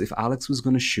 One was, if Alex was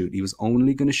going to shoot, he was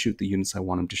only going to shoot the units I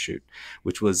want him to shoot,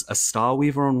 which was a Star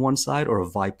Weaver on one side or a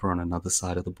Viper on another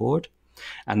side of the board.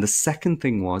 And the second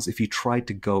thing was, if he tried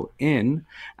to go in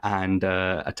and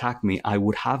attack me, I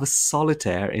would have a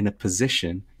Solitaire in a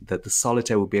position that the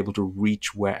Solitaire would be able to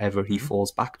reach wherever he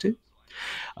falls back to.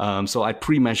 So I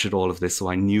pre-measured all of this, so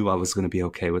I knew I was going to be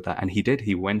okay with that. And he did.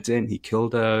 He went in, he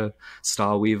killed a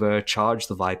Starweaver, charged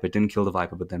the Viper, didn't kill the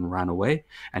Viper, but then ran away.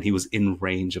 And he was in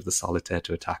range of the Solitaire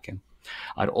to attack him.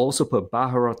 I'd also put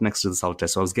Baharot next to the Solitaire,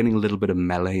 so I was getting a little bit of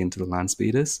melee into the land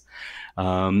speeders.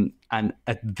 And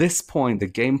at this point, the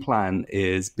game plan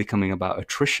is becoming about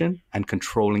attrition and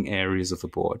controlling areas of the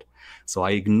board. So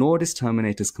I ignored his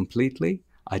Terminators completely.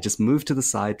 I just moved to the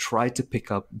side, tried to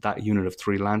pick up that unit of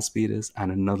 3 land speeders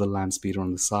and another land speeder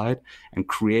on the side and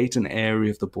create an area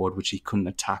of the board which he couldn't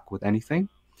attack with anything.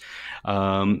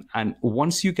 And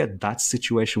once you get that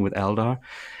situation with Eldar,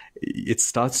 it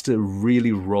starts to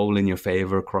really roll in your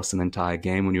favor across an entire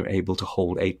game when you're able to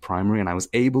hold 8 primary. And I was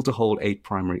able to hold 8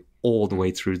 primary all the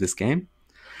way through this game.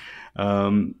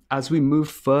 As we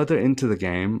moved further into the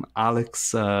game,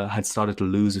 Alex had started to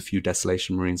lose a few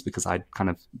Desolation Marines because I'd kind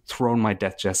of thrown my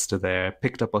Death Jester there,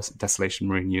 picked up a Desolation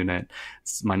Marine unit.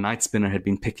 My Night Spinner had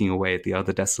been picking away at the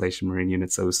other Desolation Marine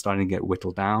unit, so it was starting to get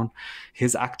whittled down.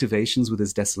 His activations with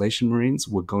his Desolation Marines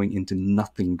were going into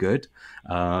nothing good.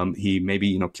 He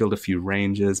maybe, killed a few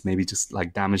Rangers, maybe just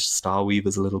like damaged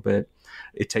Starweavers a little bit.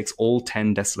 It takes all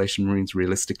 10 Desolation Marines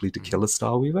realistically to kill a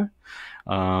Starweaver.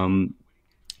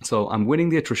 So I'm winning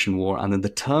the attrition war, and then the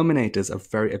Terminators are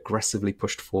very aggressively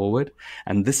pushed forward.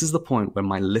 And this is the point where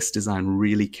my list design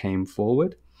really came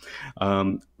forward.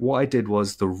 What I did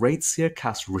was the Wraithseer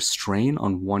cast Restrain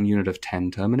on 1 unit of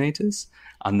 10 Terminators.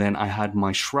 And then I had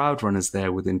my Shroud Runners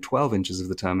there within 12 inches of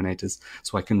the Terminators,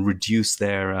 so I can reduce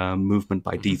their movement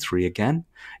by D3 again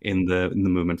in the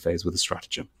movement phase with the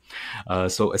stratagem.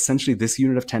 So essentially, this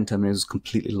unit of 10 Terminators was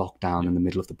completely locked down in the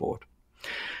middle of the board.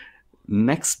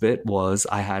 Next bit was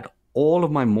I had all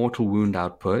of my mortal wound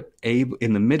output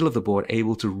in the middle of the board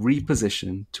able to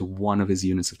reposition to one of his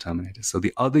units of Terminators. So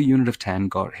the other unit of 10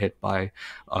 got hit by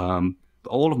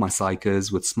all of my Psychers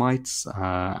with smites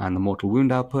and the mortal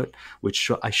wound output,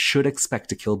 which I should expect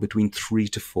to kill between 3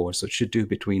 to 4. So it should do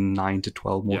between 9 to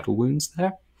 12 mortal wounds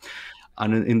there.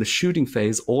 And in the shooting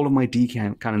phase, all of my D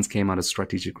cannons came out of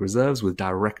strategic reserves with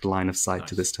direct line of sight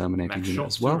to this Terminator unit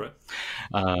as well.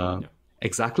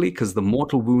 Exactly, because the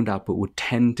mortal wound output would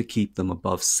tend to keep them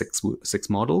above six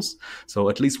models. So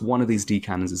at least one of these D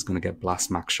cannons is going to get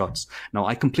blast max shots. Now,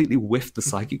 I completely whiffed the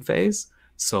psychic phase,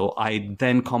 so I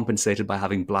then compensated by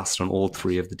having blast on all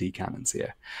 3 of the D cannons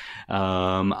here.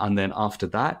 And then after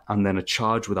that, and then a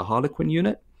charge with a Harlequin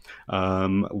unit,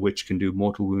 which can do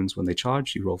mortal wounds when they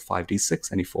charge. You roll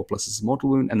 5d6, any 4+ is a mortal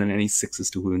wound, and then any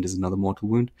 6s to wound is another mortal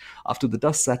wound. After the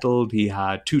dust settled, he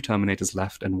had 2 Terminators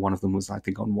left, and one of them was, I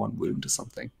think, on 1 wound or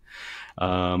something.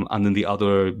 And then the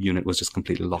other unit was just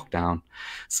completely locked down.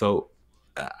 So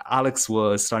Alex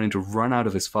was starting to run out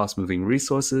of his fast-moving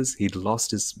resources. He'd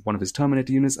lost one of his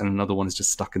Terminator units, and another one is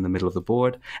just stuck in the middle of the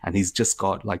board, and he's just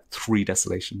got like 3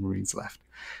 Desolation Marines left.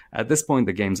 At this point,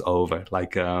 the game's over.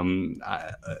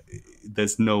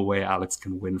 There's no way Alex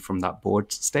can win from that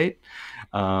board state.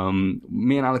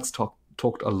 Me and Alex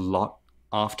talked a lot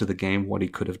after the game what he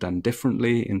could have done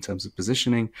differently in terms of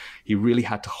positioning. He really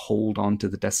had to hold on to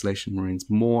the Desolation Marines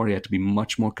more. He had to be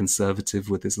much more conservative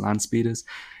with his land speeders.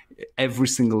 Every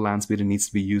single land speeder needs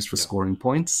to be used for scoring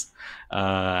points.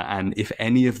 And if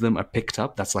any of them are picked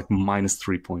up, that's like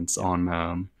 -3 points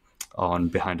on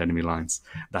behind enemy lines.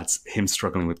 That's him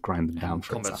struggling with grind them down,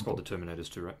 for combat's example. got the Terminators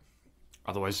too, right?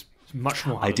 Otherwise, it's much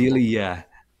more harder. Ideally, yeah.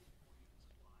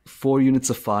 4 units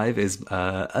of 5 is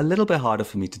a little bit harder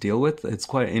for me to deal with. It's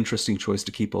quite an interesting choice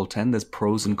to keep all 10. There's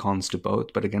pros and cons to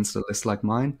both, but against a list like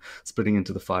mine, splitting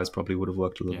into the 5s probably would have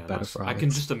worked a little better for Alex. I can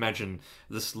just imagine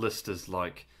this list is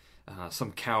like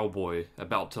some cowboy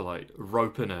about to like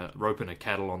rope in a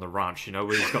cattle on the ranch, where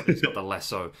he's got the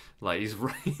lasso, like he's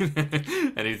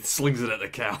and he slings it at the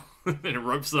cow and it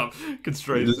ropes it up,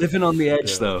 constrains. Living on the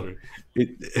edge, though.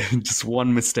 Just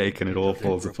one mistake and it all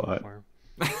falls apart.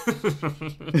 I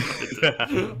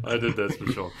did, that's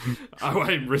for sure.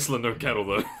 I ain't wrestling no cattle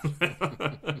though.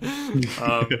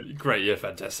 Great, yeah,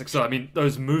 fantastic. So I mean,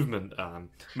 those movement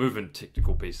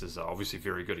technical pieces are obviously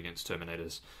very good against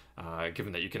Terminators,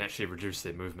 given that you can actually reduce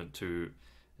their movement to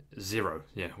 0,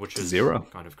 which is 0.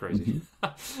 Kind of crazy.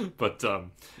 But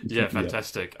yeah,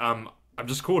 fantastic. I'm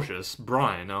just cautious,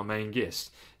 Brian, our main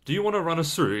guest. Do you want to run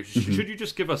us through? Should you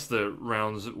just give us the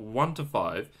rounds 1 to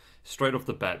 5? Straight off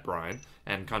the bat, Brian,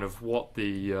 and kind of what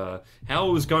how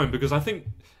it was going, because I think,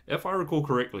 if I recall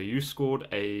correctly, you scored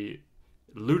a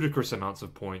ludicrous amounts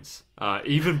of points,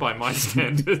 even by my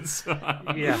standards.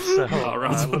 Yeah, so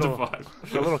rounds 1 to 5.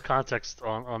 A little context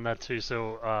on that too.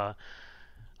 So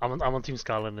I'm on Team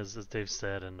Scotland, as Dave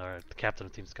said, and the captain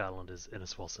of Team Scotland is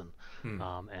Innes Wilson.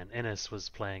 And Innes was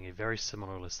playing a very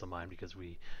similar list to mine because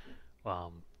we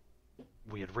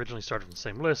we had originally started from the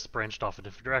same list, branched off in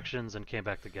different directions, and came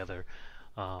back together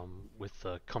with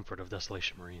the comfort of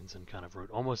Desolation Marines and kind of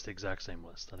wrote almost the exact same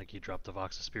list. I think he dropped the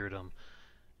Vox of Spiritum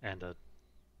and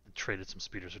traded some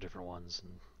speeders for different ones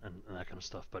and that kind of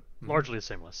stuff, but largely the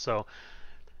same list. So,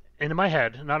 and in my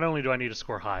head, not only do I need to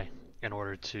score high in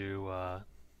order to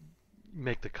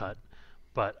make the cut,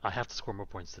 but I have to score more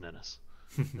points than Ennis.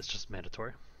 It's just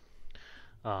mandatory.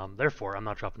 Therefore, I'm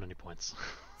not dropping any points.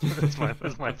 that's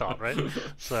my thought, right?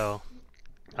 So,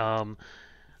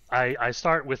 I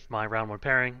start with my round 1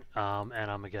 pairing, and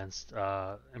I'm against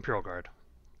Imperial Guard.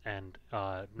 And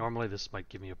normally this might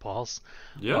give me a pause.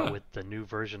 Yeah. But with the new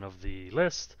version of the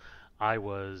list, I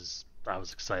was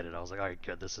excited. I was like, all right,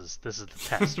 good. This is the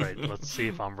test, right? Let's see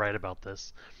if I'm right about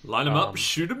this. Line them up,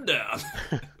 shoot them down.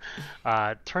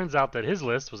 Turns out that his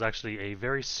list was actually a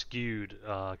very skewed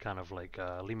kind of like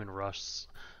Lehman Rush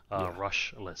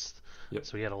list. Yep.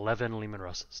 So he had 11 Lehman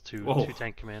Russes, two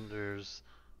tank commanders,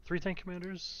 3 tank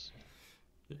commanders.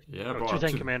 Yeah, 2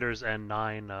 tank commanders and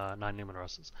 9 Lehman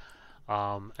Russes.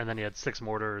 And then he had 6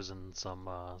 mortars and some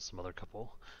other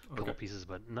couple pieces,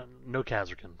 but no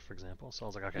Kazarkan, for example. So I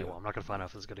was like, okay, well, I'm not going to find out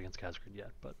if it's good against Kazarkan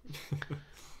yet, but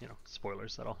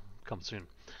spoilers, that'll come soon.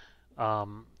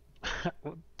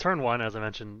 Turn 1, as I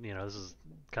mentioned, this is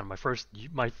kind of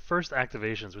my first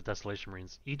activations with Desolation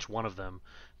Marines. Each one of them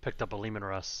picked up a Lehman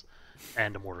Russ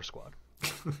and a mortar squad.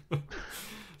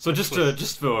 So just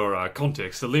for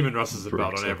context, the Lehman Russ is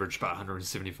about on average about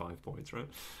 175 points, right?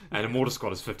 And a mortar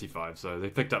squad is 55, so they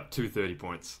picked up 230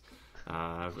 points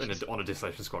on a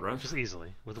Desolation squad, right? Just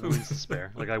easily, with wounds to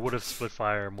spare. Like, I would have split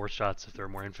fire more shots if there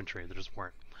were more infantry. There just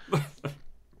weren't.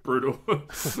 Brutal.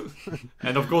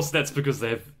 And of course that's because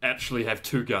they actually have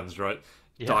 2 guns, right?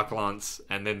 Yeah. Dark Lance,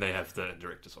 and then they have the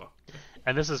indirect as well.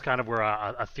 And this is kind of where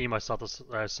a theme I saw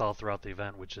throughout the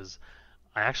event, which is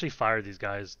I actually fired these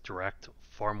guys direct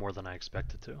far more than I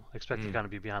expected to. I expected to kind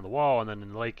of be behind the wall, and then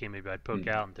in the late game maybe I'd poke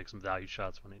out and take some value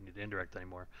shots when I need indirect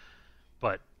anymore.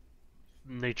 But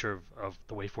nature of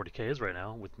the way 40k is right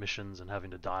now, with missions and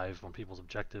having to dive on people's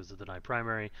objectives to deny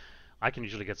primary, I can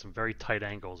usually get some very tight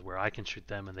angles where I can shoot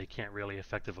them and they can't really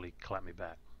effectively clap me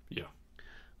back. Yeah.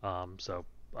 So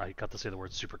I got to say the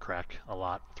word super crack a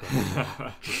lot.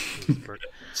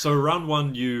 So round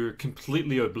 1, you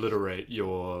completely obliterate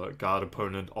your guard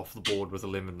opponent off the board with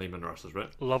 11 Lehman Russes, right?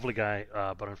 Lovely guy,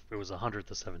 but it was 100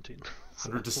 to 17.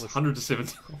 100 to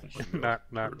 17. Oh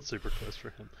not super close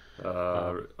for him.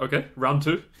 Okay, round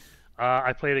 2.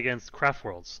 I played against Craft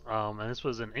Worlds, and this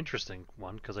was an interesting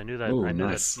one because I knew that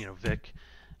Vic.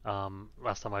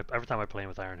 Every time I play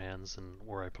with Iron Hands, and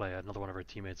where I play another one of our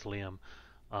teammates, Liam.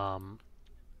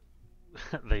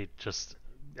 They just,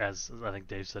 as I think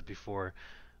Dave said before,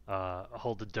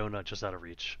 hold the donut just out of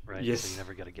reach, right? Yes. So you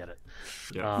never get to get it.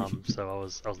 Yeah. So I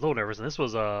was a little nervous, and this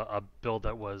was a build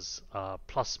that was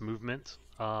plus movement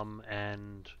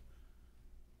and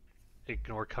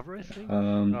ignore cover, I think.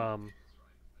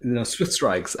 Swift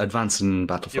strikes, advance and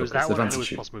battle focus. It was that one, and it was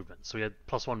shoot. plus movement. So he had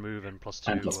 +1 move and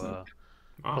 +2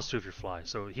 +2 if you fly.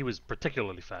 So he was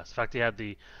particularly fast. In fact, he had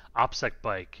the OPSEC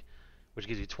bike, which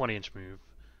gives you 20-inch move.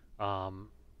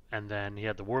 And then he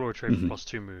had the Warlord trait for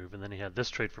 +2 move, and then he had this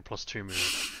trait for +2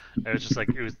 move. It was just like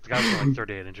the guy was like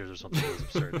 38 inches or something. It was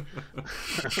absurd.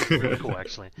 Really cool,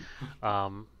 actually.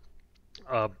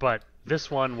 But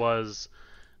this one was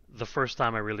the first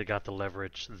time I really got to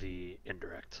leverage the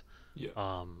indirect.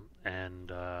 Yeah.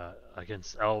 And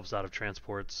against elves out of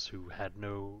transports who had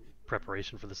no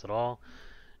preparation for this at all,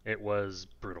 it was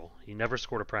brutal. He never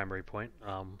scored a primary point.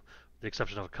 The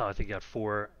exception of I think he got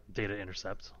 4 data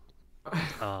intercepts.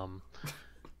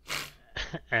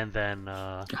 And then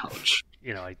ouch.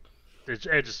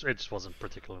 It just wasn't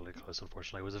particularly close,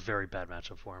 unfortunately. It was a very bad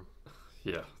matchup for him.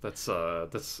 Yeah, that's a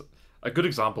good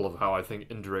example of how I think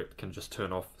indirect can just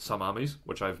turn off some armies,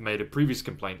 which I've made a previous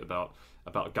complaint about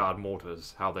guard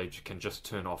mortars, how they can just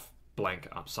turn off blank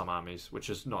up some armies, which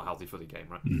is not healthy for the game,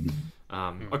 right?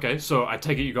 Okay, so I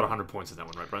take it you got 100 points in that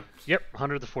one, right, Brian? Yep,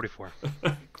 100 to 44.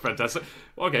 Fantastic.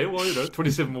 Okay, well,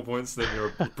 27 more points than your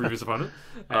previous opponent.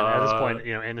 And at this point,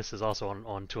 Ennis is also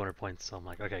on 200 points, so I'm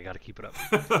like, okay, got to keep it up.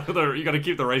 You got to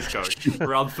keep the race going.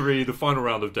 Round 3, the final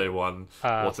round of day 1.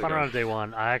 Final round of day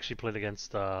 1, I actually played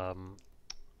against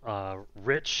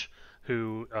Rich,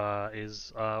 who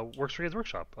works for Games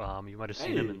Workshop. You might have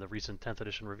seen him in the recent 10th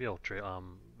edition reveal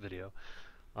video.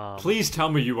 Please tell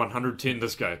me you 110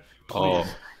 this guy. Please.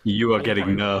 Oh, you are getting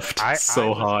nerfed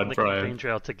so hard, Brian. Green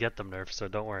Trail to get them nerfed, so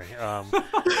don't worry.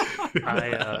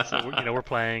 We're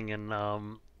playing, and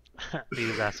he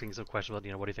was asking some questions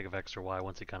about, what do you think of X or Y,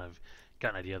 once he kind of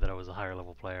got an idea that I was a higher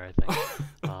level player, I think.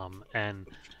 And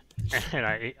And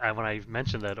I when I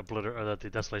mentioned that that the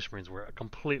Desolation Marines were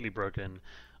completely broken,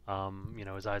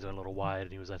 his eyes went a little wide,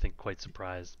 and he was, I think, quite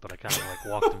surprised. But I kind of like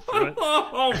walked him through it.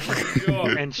 Oh my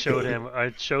god! And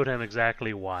I showed him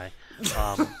exactly why.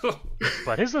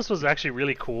 But his list was actually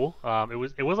really cool.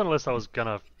 It wasn't a list I was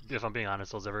gonna, if I'm being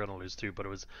honest, I was ever gonna lose to. But it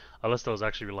was a list that was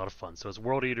actually a lot of fun. So it's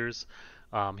World Eaters.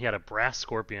 He had a Brass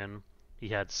Scorpion. He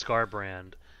had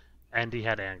Scarbrand, and he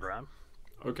had Angron.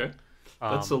 Okay.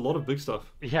 That's a lot of big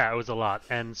stuff. Yeah, it was a lot.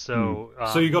 And so...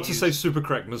 so you got to say super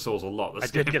crack missiles a lot. I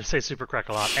did get to say super crack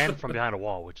a lot, and from behind a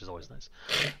wall, which is always nice.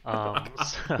 So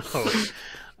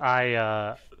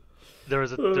there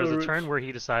was a turn where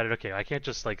he decided, okay, I can't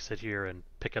just like sit here and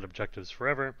pick at objectives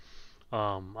forever.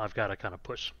 I've got to kind of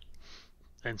push.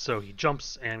 And so he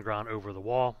jumps Angron over the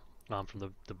wall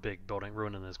from the big building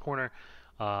ruin in his corner,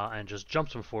 and just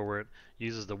jumps him forward,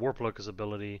 uses the Warp Locus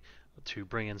ability to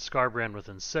bring in Scarbrand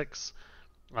within 6,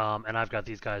 and I've got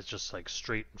these guys just like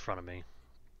straight in front of me.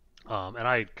 And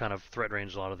I kind of threat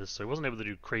ranged a lot of this, so he wasn't able to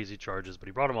do crazy charges, but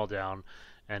he brought them all down,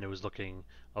 and it was looking...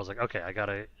 I was like, okay, I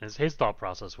gotta... His thought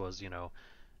process was,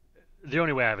 the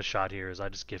only way I have a shot here is I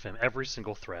just give him every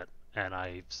single threat, and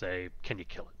I say, can you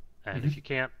kill it? And if you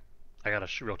can't, I got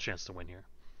a real chance to win here.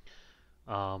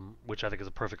 Which I think is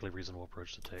a perfectly reasonable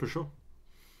approach to take. For sure.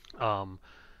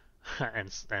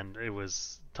 And it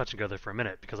was touch and go there for a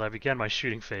minute, because I began my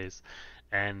shooting phase,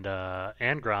 and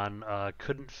Angron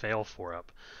couldn't fail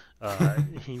 4-up.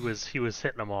 He was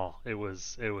hitting them all. It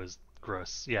was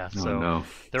gross. Yeah. So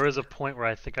there was a point where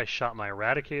I think I shot my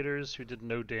Eradicators, who did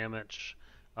no damage,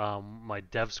 my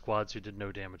Dev Squads, who did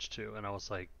no damage too, and I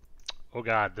was like, oh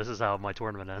god, this is how my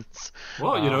tournament ends.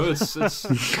 Well, it's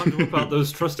time to whip out those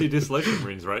trusty Desolation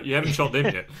Marines, right? You haven't shot them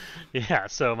yet. Yeah,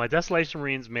 so my Desolation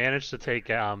Marines managed to take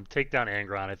down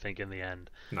Angron, I think, in the end.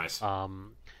 Nice.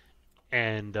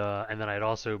 And then I'd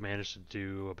also managed to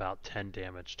do about 10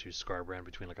 damage to Scarbrand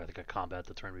between, like, I think a combat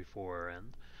the turn before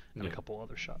and a couple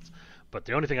other shots. But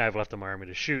the only thing I have left in my army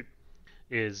to shoot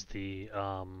is the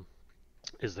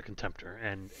Contemptor,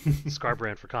 and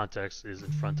Scarbrand, for context, is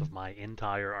in front of my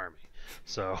entire army.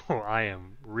 So I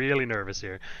am really nervous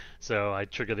here. So I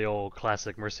trigger the old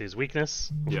classic Mercy's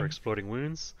Weakness for exploding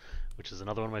wounds, which is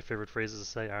another one of my favorite phrases to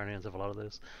say. Iron Hands have a lot of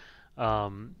those.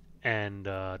 And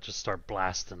just start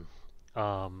blasting.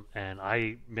 And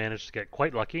I managed to get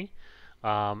quite lucky.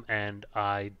 And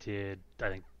I did, I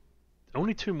think,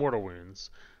 only 2 mortal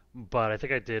wounds, but I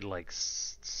think I did like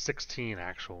 16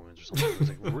 actual wounds or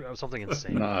something. It was like something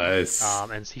insane. Nice.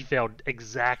 And he failed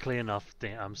exactly enough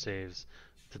saves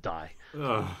to die.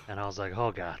 Ugh. And I was like,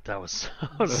 oh god, that was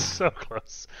so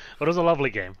close. But it was a lovely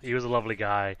game. He was a lovely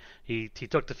guy. He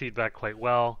took the feedback quite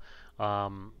well.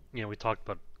 We talked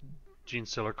about Gene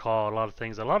Stiller call, a lot of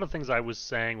things I was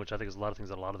saying, which I think is a lot of things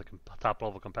that a lot of the top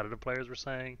level competitive players were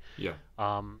saying. Yeah.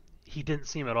 He didn't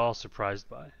seem at all surprised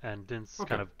by, and didn't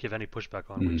kind of give any pushback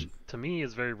on, which to me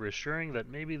is very reassuring that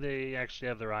maybe they actually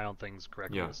have their eye on things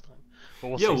correctly this time. But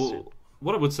we'll see soon.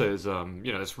 What I would say is,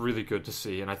 it's really good to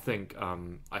see, and I think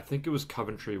it was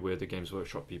Coventry where the Games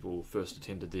Workshop people first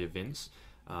attended the events,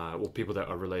 or people that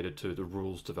are related to the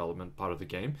rules development part of the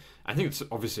game. I think it's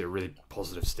obviously a really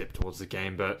positive step towards the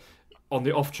game, but on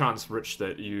the off chance, Rich,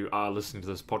 that you are listening to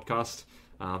this podcast,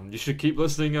 you should keep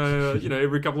listening,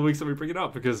 every couple of weeks that we bring it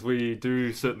up, because we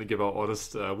do certainly give our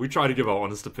honest, we try to give our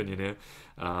honest opinion here,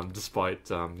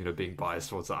 despite, being biased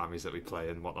towards the armies that we play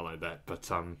and whatnot like that. But,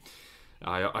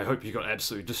 I hope you got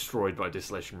absolutely destroyed by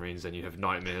Desolation Marines and you have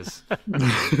nightmares. And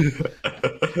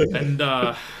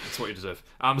that's what you deserve.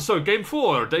 So game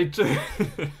 4, day 2.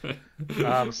 So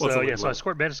I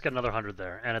managed to get another 100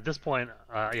 there, and at this point,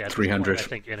 300. I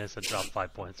think Innis had dropped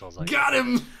 5 points. So I was like, got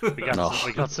him.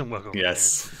 We got some wiggle.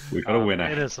 Yes, we got a winner.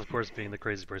 Innis, of course, being the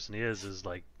crazy person he is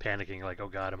like panicking, like, oh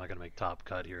god, am I going to make top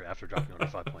cut here after dropping only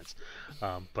 5 points?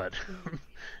 But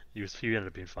he ended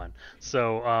up being fine.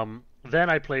 So then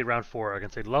I played round 4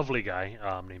 against a lovely guy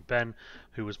named Ben,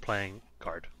 who was playing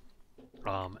Guard.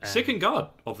 Second Guard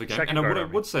of the game. And what I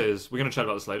would say is, we're going to chat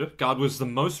about this later, Guard was the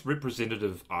most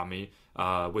representative army,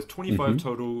 with 25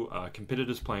 total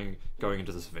competitors going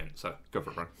into this event. So go for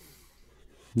it, Brian.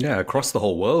 Yeah, across the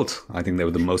whole world, I think they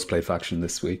were the most played faction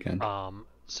this weekend.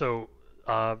 So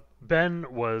Ben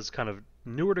was kind of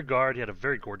newer to Guard. He had a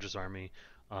very gorgeous army,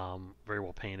 very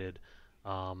well painted,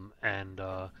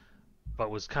 but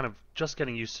was kind of just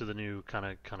getting used to the new kind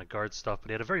of Guard stuff. But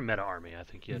he had a very meta army. I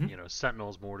think he had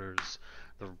Sentinels, Mortars,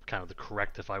 the kind of the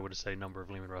correct, if I were to say, number of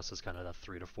Leman Russ is kind of that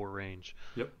 3 to 4 range.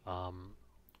 Yep.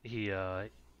 He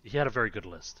had a very good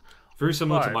list. Very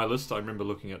similar to my list. I remember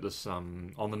looking at this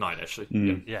on the night,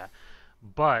 actually. Yeah.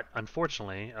 But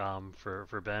unfortunately,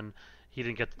 for Ben, he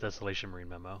didn't get the Desolation Marine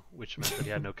memo, which meant that he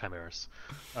had no chimeras.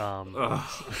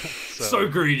 So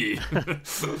greedy.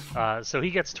 So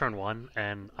he gets turn 1,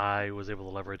 and I was able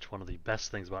to leverage one of the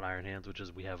best things about Iron Hands, which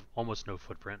is we have almost no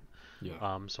footprint. Yeah.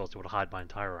 So I was able to hide my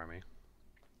entire army.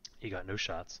 He got no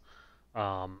shots.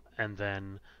 And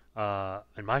then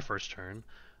in my first turn,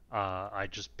 I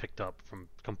just picked up, from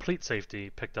complete safety,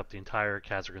 picked up the entire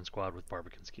Kazargan squad with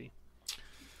Barbican's Key.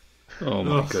 Oh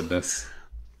my goodness.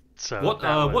 So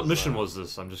what mission was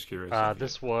this? I'm just curious.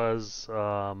 This was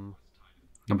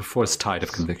Number 4 is Tide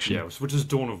of Conviction. Yeah, which is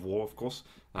Dawn of War, of course.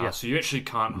 Yeah. So you actually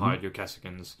can't hide your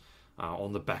Kasrkins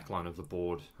on the back line of the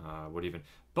board,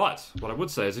 But what I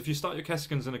would say is, if you start your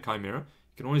Kasrkins in a Chimera, you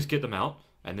can always get them out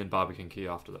and then Barbican Key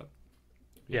after that.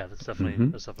 Yeah, that's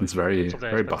definitely It's very something I very expect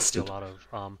to see busted. a lot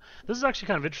of. This is actually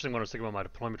kind of interesting when I was thinking about my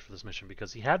deployment for this mission,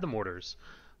 because he had the mortars,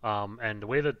 and the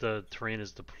way that the terrain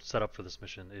is set up for this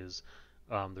mission is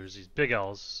there's these big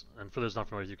L's, and for those not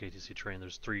familiar with UKTC terrain,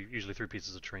 there's usually three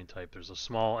pieces of terrain type. There's a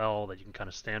small L that you can kind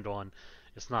of stand on.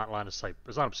 It's not line of sight.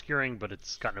 It's not obscuring, but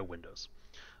it's got no windows.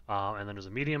 And then there's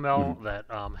a medium L that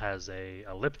has a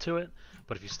lip to it,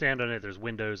 but if you stand on it, there's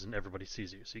windows and everybody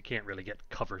sees you, so you can't really get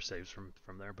cover saves from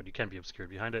there, but you can be obscured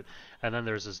behind it. And then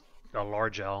there's a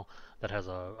large L that has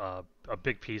a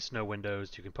big piece, no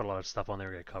windows. You can put a lot of stuff on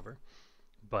there to get cover.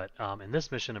 But in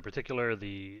this mission in particular,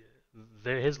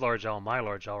 his large L and my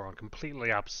large L are on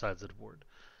completely opposite sides of the board.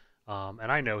 And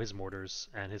I know his mortars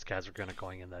and his Kazargan are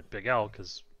going in that big L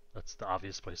because that's the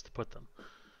obvious place to put them.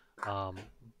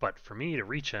 But for me to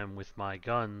reach him with my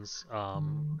guns,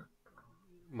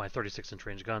 my 36-inch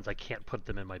range guns, I can't put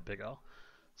them in my big L.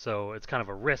 So it's kind of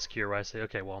a risk here where I say,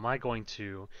 okay, well, am I going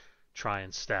to try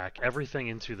and stack everything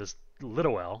into this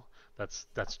little L that's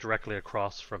directly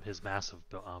across from his massive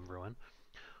ruin?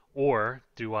 Or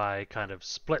do I kind of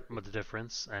split the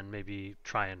difference and maybe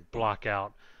try and block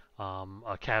out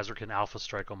a Kazarkan Alpha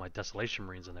Strike on my Desolation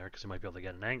Marines in there, because he might be able to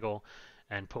get an angle,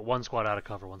 and put one squad out of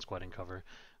cover, one squad in cover.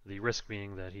 The risk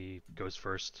being that he goes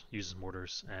first, uses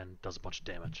mortars, and does a bunch of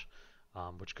damage,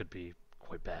 which could be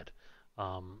quite bad.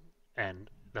 And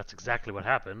that's exactly what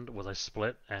happened. Was I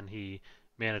split, and he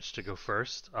managed to go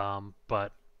first,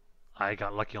 but I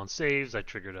got lucky on saves. I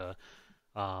triggered a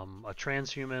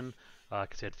transhuman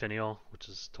because he had Finial, which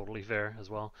is totally fair as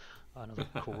well. Another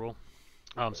cool rule.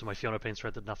 So my Fiona Pain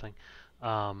Threat did nothing.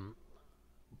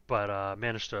 But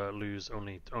managed to lose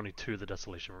only 2 of the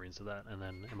Desolation Marines to that. And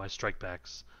then in my strike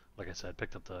backs, like I said,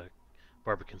 picked up the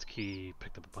Barbican's Key,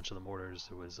 picked up a bunch of the mortars.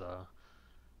 I was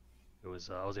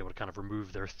able to kind of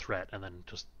remove their threat and then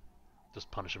just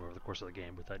punish them over the course of the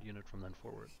game with that unit from then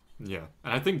forward. Yeah,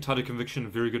 and I think Tide of Conviction, a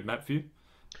very good map for you,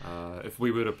 if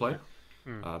we were to play.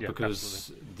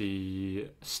 Because absolutely. the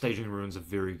staging ruins are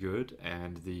very good,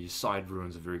 and the side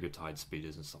ruins are very good tide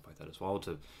speeders and stuff like that as well. It's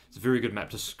a very good map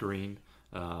to screen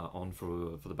on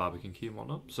for the Barbican Key and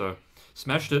whatnot. So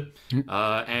smashed it,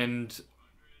 and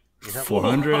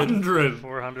 400.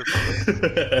 400.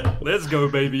 Let's go,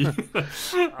 baby.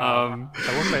 I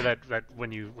will say that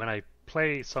when I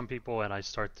play some people and I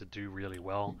start to do really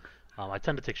well, I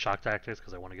tend to take shock tactics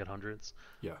because I want to get hundreds.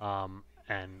 Yeah.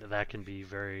 And that can be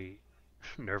very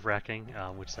nerve-wracking,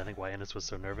 which is I think why Ennis was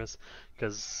so nervous,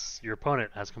 because your opponent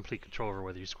has complete control over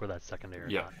whether you score that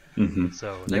secondary or not.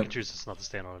 So they can choose just not to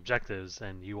stand on objectives,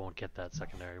 and you won't get that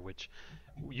secondary, which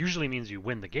usually means you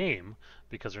win the game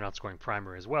because they're not scoring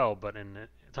primary as well. But in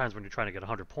times when you're trying to get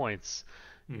 100 points,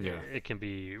 it can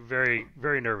be very,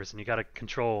 very nervous, and you got to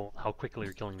control how quickly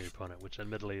you're killing the opponent, which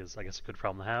admittedly is, I guess, a good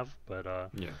problem to have. But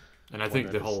and I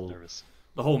think the nervous.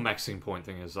 whole maxing point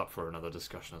thing is up for another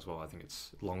discussion as well. I think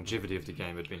it's longevity of the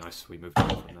game. It'd be nice if we moved on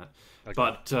from that. Okay.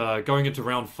 But going into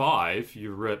round 5,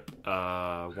 you rip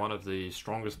one of the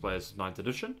strongest players of 9th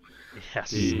edition.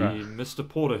 Yes. Mr.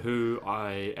 Porter, who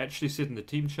I actually said in the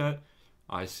team chat,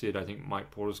 I said I think Mike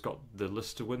Porter's got the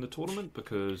list to win the tournament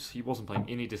because he wasn't playing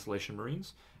any Desolation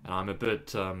Marines. And I'm a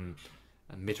bit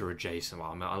meta adjacent.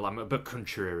 Well, I'm a bit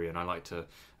contrarian. I like to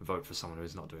vote for someone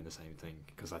who's not doing the same thing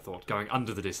because I thought going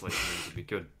under the Desolation Marines would be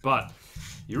good. But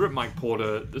you're at Mike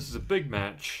Porter. This is a big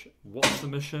match. What's the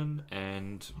mission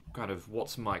and kind of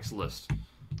what's Mike's list?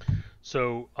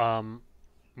 So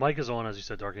Mike is on, as you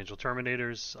said, Dark Angel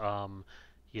Terminators.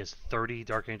 He has 30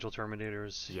 Dark Angel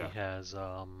Terminators. Yeah. He has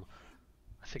I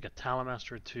think a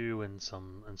Talamaster or 2 and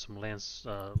some Lance.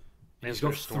 He's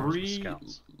got Storms 3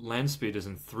 scouts. land speeders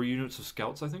and 3 units of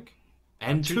scouts, I think.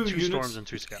 And two units... Storms and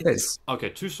 2 scouts. Yes.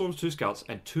 Okay, 2 Storms, 2 scouts,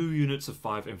 and 2 units of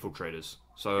 5 infiltrators.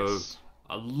 So Yes.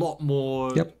 a lot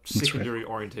more Yep, that's secondary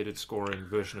orientated scoring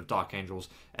version of Dark Angels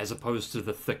as opposed to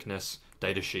the thickness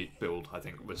datasheet build, I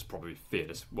think was probably fair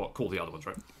to call the other ones,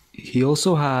 right? He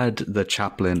also had the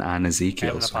chaplain and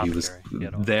Ezekiel, And an so he was apothecary. He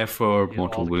had all- there for he had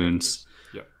mortal all the wounds. characters.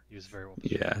 Yeah. He was very well.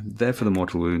 Yeah, there for the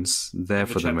mortal wounds, there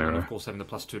for the chaplain, mirror. of course, having the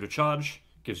 +2 to charge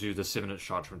gives you the 7-inch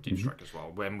charge from Deep Strike as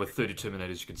well. When with 30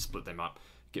 Terminators, you can split them up,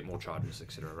 get more charges,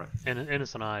 etc. Right? And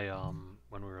Ennis and I,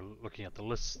 when we were looking at the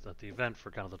list at the event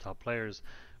for kind of the top players,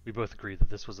 we both agreed that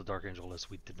this was a Dark Angel list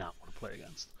we did not want to play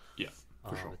against. Yeah,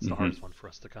 for sure. It's the hardest one for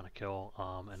us to kind of kill,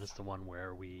 and it's the one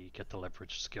where we get the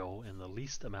leverage skill in the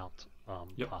least amount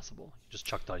possible. You just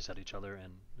chuck dice at each other,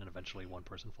 and eventually one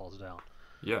person falls down.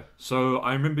 Yeah. So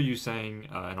I remember you saying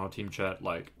in our team chat,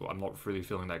 like, I'm not really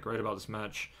feeling that great about this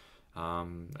match,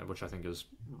 which I think is,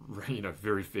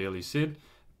 very fairly said.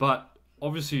 But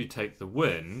obviously, you take the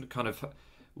win. Kind of,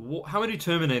 how many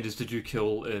Terminators did you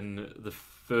kill in the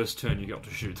first turn you got to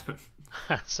shoot them?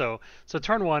 So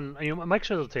turn one, Mike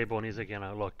shows the table and he's like,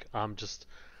 look, I'm just,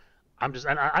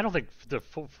 and I don't think the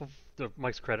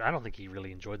Mike's credit, I don't think he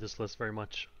really enjoyed this list very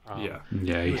much. He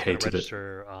was hated it.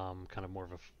 register, kind of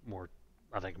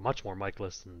I think much more Mike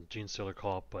list than Gene Stiller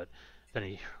called, but then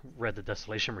he read the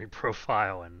Desolation Marine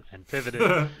profile and pivoted,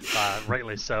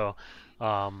 rightly so.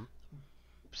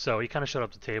 So he kind of showed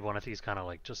up to the table, and I think he's kind of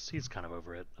like, he's kind of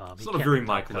over it. It's not a very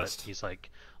Mike but list. He's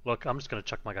like, look, I'm just going to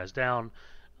chuck my guys down.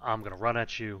 I'm going to run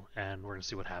at you, and we're going to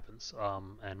see what happens.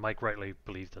 And Mike rightly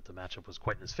believed that the matchup was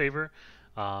quite in his favor,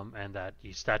 and that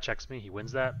he stat checks me. He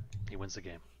wins that. He wins the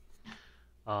game.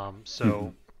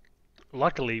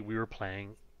 Luckily, we were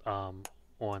playing on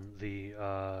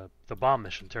the bomb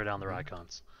mission, tear down their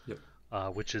icons. Yep.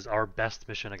 Which is our best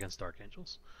mission against Dark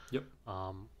Angels. Yep.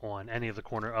 On any of the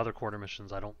other corner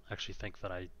missions, I don't actually think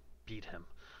that I beat him.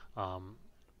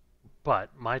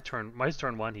 But my turn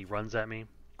one, he runs at me.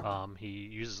 He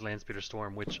uses Landspeeder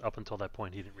Storm, which up until that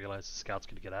point he didn't realize the scouts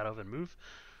could get out of and move.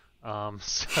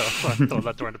 So until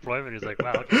that during deployment, he's like,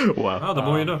 "Wow, okay." Wow. The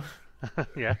more you know.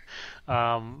 Yeah.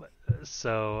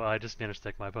 So I just managed to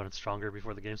make my opponent stronger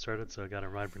before the game started, so I got to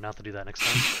remember not to do that next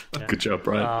time. Yeah. Good job,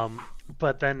 Brian.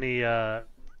 But then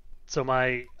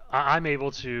I'm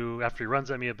able to, after he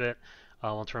runs at me a bit,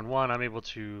 on turn one, I'm able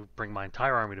to bring my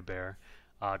entire army to bear.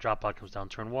 Drop pod comes down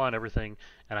turn one, everything,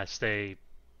 and I stay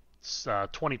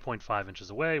 20.5 inches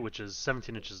away, which is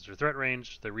 17 inches their threat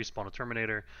range. They respawn a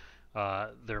Terminator.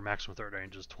 Their maximum threat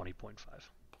range is 20.5.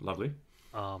 Lovely.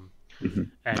 And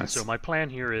Nice. so my plan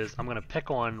here is I'm going to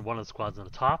pick on one of the squads on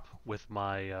the top with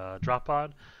my drop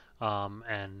pod,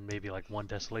 and maybe like one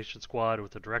Desolation squad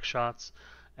with the direct shots,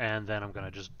 and then I'm going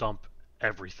to just dump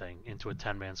everything into a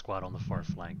 10-man squad on the far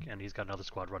flank, and he's got another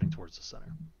squad running towards the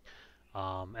center.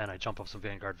 And I jump up some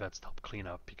Vanguard vets to help clean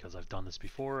up because I've done this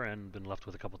before and been left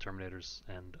with a couple Terminators,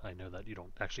 and I know that you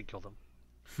don't actually kill them.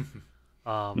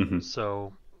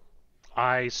 So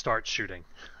I start shooting,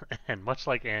 and much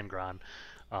like Angron,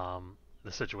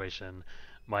 the situation,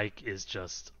 Mike is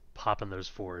just popping those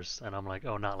fours, and I'm like,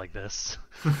 oh, not like this.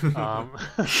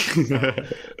 The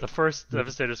first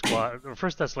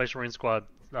Desolation Marine squad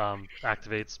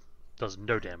activates, does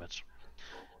no damage.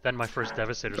 Then my first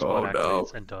Devastator squad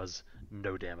activates and does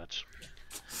no damage.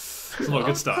 It's a lot of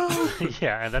good stuff.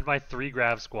 Yeah, and then my 3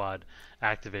 Grav squad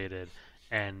activated,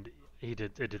 and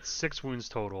it did 6 wounds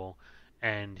total,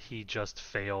 and he just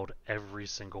failed every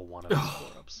single one of his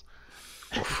score-ups.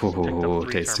 Picked up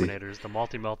 3 tasty. Terminators, the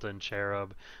Multi-Melta and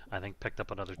Cherub, I think picked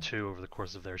up another 2 over the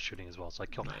course of their shooting as well. So I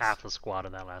killed half the squad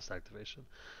in that last activation.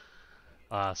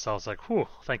 So I was like, whew,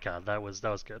 thank God, that was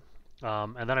good.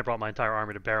 And then I brought my entire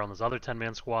army to bear on this other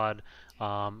 10-man squad,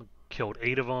 killed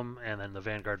 8 of them, and then the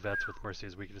Vanguard vets with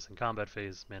Mercy's weakness in combat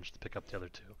phase managed to pick up the other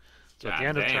 2. So at the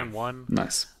end of turn 1,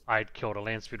 Nice. I'd killed a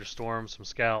Landspeeder Storm, some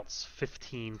scouts,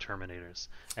 15 Terminators,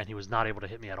 and he was not able to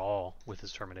hit me at all with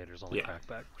his Terminators on the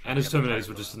crackback. And his Terminators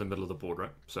were just in the middle of the board,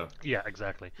 right? So yeah,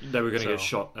 exactly. they were going to get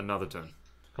shot another turn.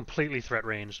 Completely threat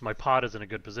ranged. My pod is in a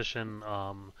good position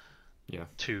Yeah.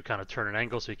 to kind of turn an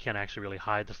angle, so you can't actually really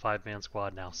hide the 5-man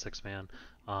squad, now 6-man,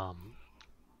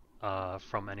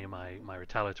 from any of my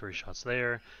retaliatory shots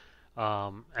there.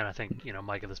 And I think,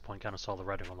 Mike at this point kind of saw the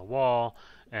writing on the wall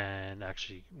and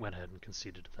actually went ahead and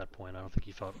conceded at that point. I don't think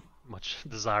he felt much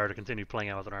desire to continue playing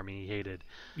out with an army he hated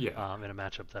in a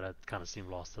matchup that had kind of seemed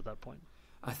lost at that point.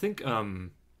 I think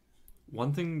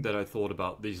one thing that I thought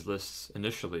about these lists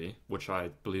initially, which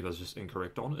I believe I was just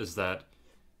incorrect on, is that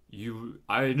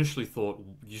I initially thought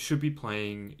you should be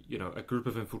playing, a group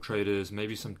of infiltrators,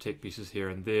 maybe some tech pieces here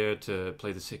and there to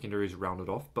play the secondaries, round it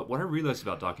off. But what I realized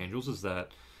about Dark Angels is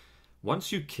that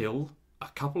once you kill a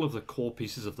couple of the core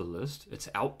pieces of the list, its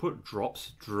output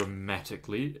drops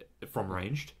dramatically from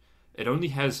ranged. It only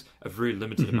has a very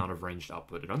limited amount of ranged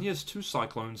output. It only has 2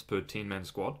 Cyclones per 10-man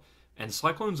squad, And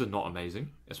Cyclones are not amazing,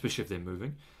 especially if they're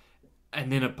moving.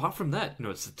 And then apart from that,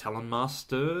 it's the Talon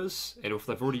Masters, and if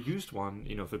they've already used one,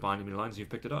 if they're behind enemy lines and you've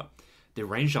picked it up, their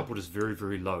range upward is very,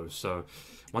 very low. So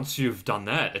once you've done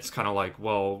that, it's kind of like,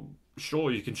 well,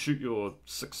 sure, you can shoot your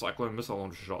 6 Cyclone missile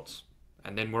launcher shots,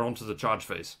 and then we're on to the charge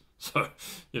phase. So,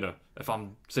 if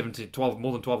I'm 12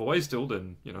 more than 12 away still,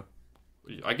 then,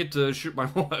 I get to shoot my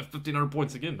 1,500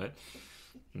 points again, mate.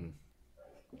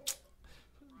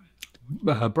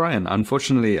 Brian,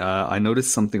 unfortunately, I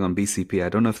noticed something on BCP. I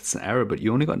don't know if it's an error, but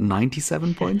you only got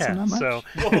 97 points in that match? So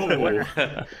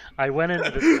I went into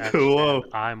this match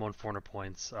and I'm on 400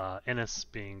 points. Ennis,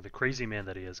 being the crazy man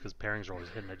that he is, because pairings are always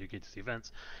hidden at UKT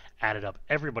events, added up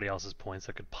everybody else's points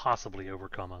that could possibly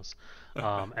overcome us.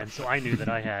 And so I knew that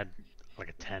I had like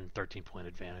a 10, 13 point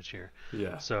advantage here.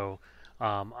 Yeah. So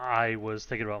I was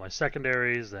thinking about my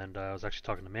secondaries, and I was actually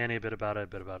talking to Manny a bit about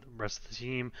the rest of the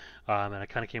team,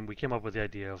 and we came up with the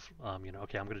idea of,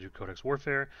 okay, I'm going to do Codex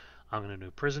Warfare, I'm going to do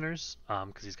Prisoners,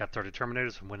 because he's got 30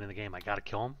 Terminators. From winning the game, I got to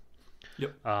kill him.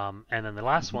 Yep. And then the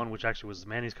last one, which actually was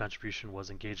Manny's contribution,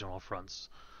 was Engage on all fronts.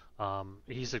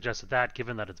 He suggested that,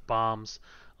 given that it's bombs,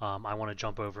 I want to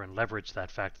jump over and leverage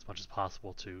that fact as much as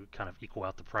possible to kind of equal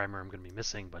out the primer I'm going to be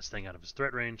missing by staying out of his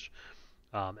threat range.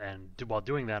 While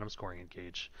doing that, I'm scoring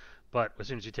Engage. But as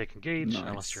soon as you take Engage,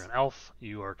 unless you're an elf,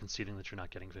 you are conceding that you're not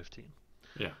getting 15.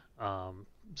 Yeah.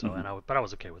 But I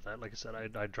was okay with that. Like I said,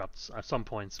 I dropped some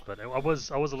points, but I was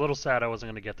a little sad I wasn't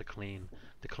going to get the clean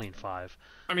 5.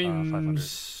 I mean,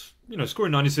 500.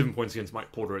 Scoring 97 points against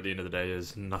Mike Porter at the end of the day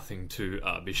is nothing to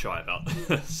be shy about.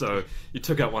 So you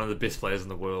took out one of the best players in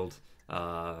the world,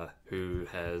 who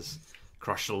has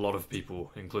crushed a lot of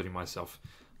people, including myself.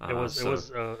 It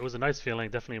was a nice feeling,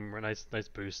 definitely a nice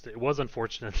boost. It was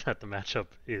unfortunate that the matchup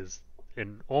is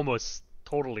almost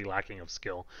totally lacking of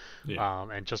skill,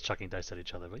 and just chucking dice at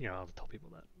each other. But I'll tell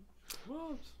people that.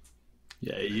 Well,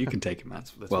 yeah, you can take it, man.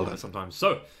 That's well done. Sometimes.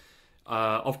 So,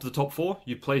 off to the top 4.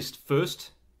 You placed first,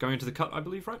 going into the cut, I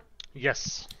believe, right?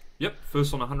 Yes. Yep,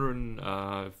 first on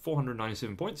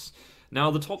 497 points. Now,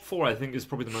 the top 4, I think, is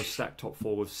probably the most stacked top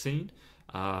 4 we've seen.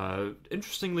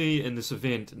 Interestingly, in this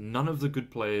event, none of the good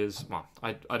players, well,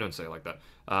 I don't say it like that,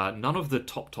 none of the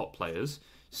top players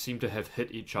seem to have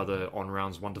hit each other on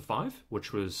rounds 1 to 5,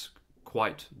 which was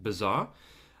quite bizarre.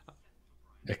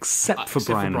 Except for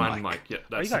Brian and Mike. Yeah,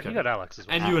 you got Alex as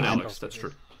well. And you and Alex, that's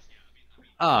true.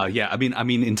 Yeah, I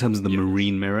mean, in terms of the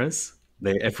Marine mirrors,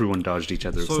 everyone dodged each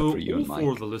other except for you and Mike. So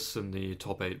all 4 of the lists in the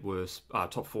top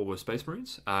 4 were Space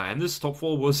Marines, and this top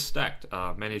 4 was stacked.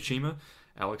 Manny Chima,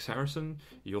 Alex Harrison,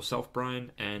 yourself,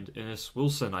 Brian, and Ines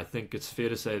Wilson. I think it's fair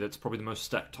to say that's probably the most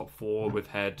stacked top 4 we've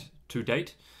had to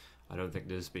date. I don't think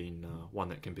there's been one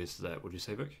that compares to that. Would you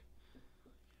say, Vic?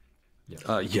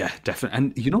 Yeah, definitely.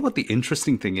 And you know what the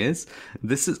interesting thing is?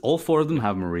 This is all 4 of them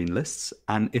have Marine lists,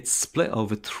 and it's split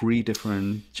over 3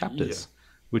 different chapters. Yeah.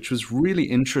 Which was really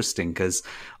interesting because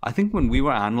I think when we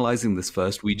were analyzing this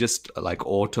first, we just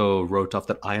auto wrote off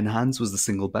that Iron Hands was the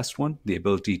single best one. The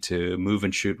ability to move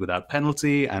and shoot without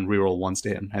penalty and reroll 1 to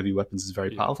hit on heavy weapons is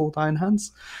very powerful with Iron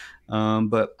Hands.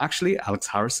 But actually, Alex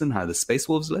Harrison had the Space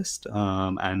Wolves list.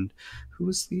 And who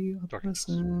was the other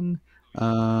person?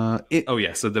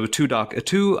 So there were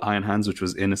 2 Iron Hands, which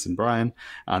was Innes and Brian.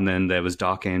 And then there was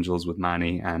Dark Angels with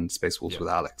Manny and Space Wolves with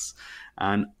Alex.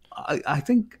 And I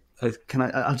think...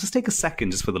 I'll just take a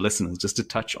second just for the listeners, just to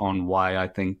touch on why I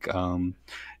think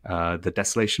the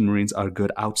Desolation Marines are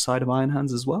good outside of Iron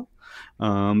Hands as well.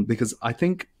 Because I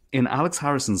think in Alex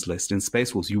Harrison's list in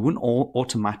Space Wolves, you wouldn't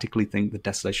automatically think the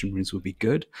Desolation Marines would be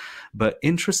good. But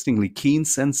interestingly, Keen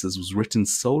Senses was written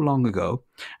so long ago,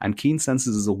 and Keen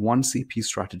Senses is a 1 CP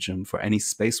stratagem for any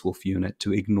Space Wolf unit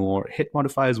to ignore hit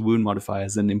modifiers, wound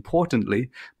modifiers, and importantly,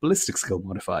 ballistic skill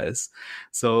modifiers.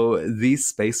 So these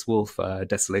Space Wolf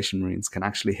Desolation Marines can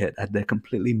actually hit at their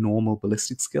completely normal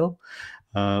ballistic skill,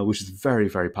 which is very,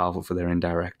 very powerful for their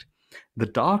indirect. The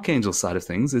Dark Angel side of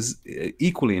things is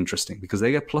equally interesting because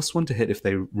they get +1 to hit if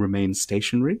they remain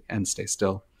stationary and stay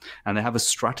still. And they have a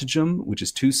stratagem, which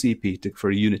is 2 CP for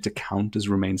a unit to count as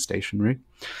remain stationary.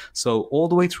 So all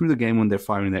the way through the game when they're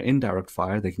firing their indirect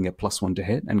fire, they can get +1 to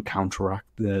hit and counteract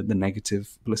the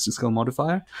negative ballistic skill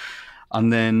modifier.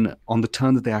 And then on the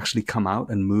turn that they actually come out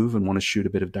and move and want to shoot a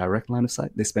bit of direct line of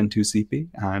sight, they spend 2 CP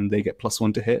and they get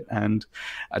 +1 to hit. And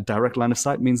a direct line of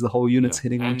sight means the whole unit's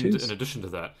hitting 1/2s. And in addition to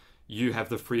that, you have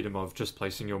the freedom of just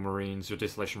placing your Marines, your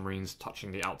Desolation Marines,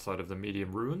 touching the outside of the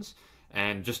medium ruins,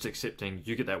 and just accepting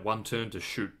you get that 1 turn to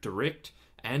shoot direct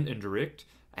and indirect,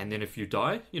 and then if you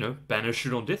die, banner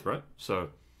shoot on death, right? So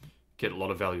get a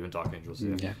lot of value in Dark Angels.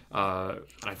 Yeah. And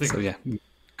I think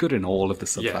good in all of the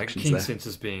Yeah, sub-factions Keen there.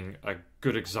 Sense being a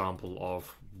good example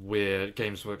of where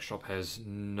Games Workshop has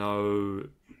no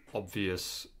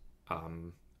obvious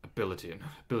ability, and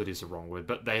ability is the wrong word,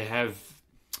 but they have,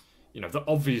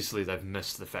 obviously they've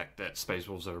missed the fact that Space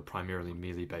Wolves are a primarily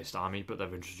melee-based army, but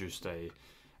they've introduced a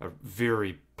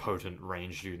very potent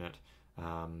ranged unit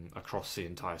across the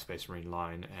entire Space Marine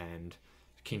line, and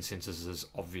Keen Senses is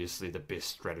obviously the best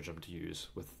stratagem to use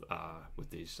with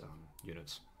these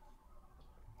units.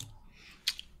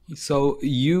 So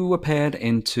you were paired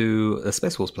into a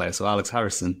Space Wolves player, so Alex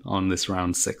Harrison, on this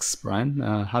round 6, Brian.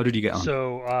 How did you get on?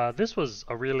 So this was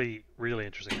a really, really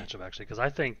interesting matchup, actually, because I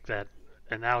think that,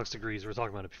 and Alex agrees, we were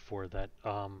talking about it before, that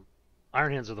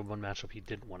Iron Hands are the one matchup he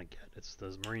didn't want to get. It's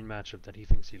the Marine matchup that he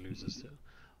thinks he loses to.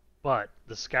 But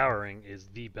the Scouring is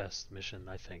the best mission,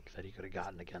 I think, that he could have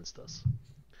gotten against us.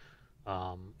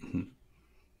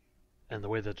 And the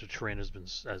way that the terrain has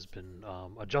been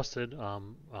adjusted,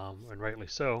 and rightly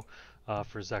so,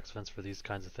 for Zach's events for these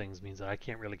kinds of things means that I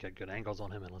can't really get good angles on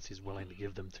him unless he's willing to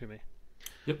give them to me.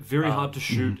 Yep, very hard to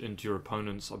shoot into your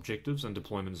opponent's objectives and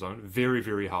deployment zone. Very,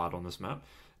 very hard on this map.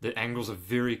 The angles are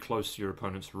very close to your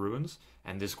opponent's ruins,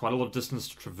 and there's quite a lot of distance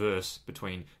to traverse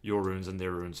between your ruins and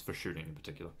their ruins for shooting in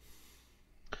particular.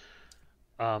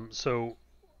 So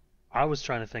I was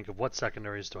trying to think of what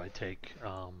secondaries do I take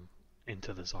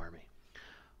into this army.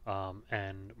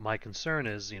 And my concern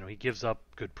is, he gives up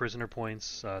good prisoner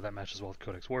points. That matches well with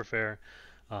Codex Warfare.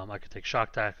 I could take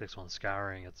Shock Tactics on the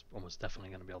Scouring. It's almost definitely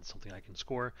going to be something I can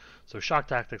score. So Shock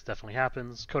Tactics definitely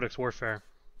happens. Codex Warfare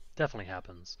definitely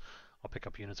happens. I'll pick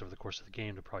up units over the course of the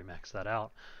game to probably max that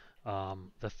out.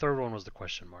 The third one was the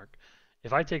question mark.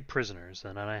 If I take prisoners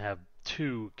and then I have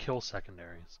 2 kill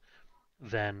secondaries,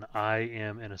 then I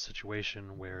am in a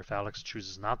situation where if Alex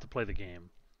chooses not to play the game,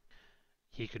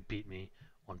 he could beat me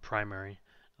on primary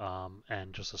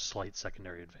and just a slight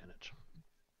secondary advantage.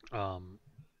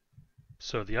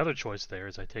 So the other choice there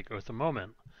is I take Oath of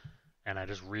Moment, and I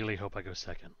just really hope I go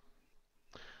second.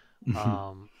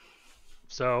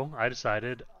 So I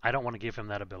decided I don't want to give him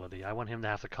that ability. I want him to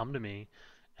have to come to me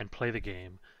and play the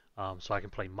game so I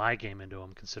can play my game into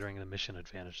him, considering the mission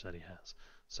advantage that he has.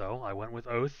 So I went with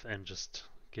Oath and just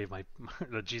gave my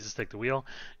Jesus take the wheel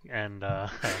and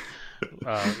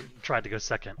tried to go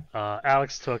second.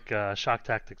 Alex took Shock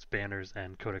Tactics, Banners,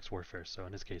 and Codex Warfare. So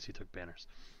in his case, he took Banners.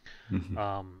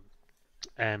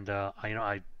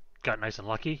 I got nice and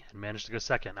lucky and managed to go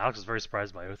second. Alex was very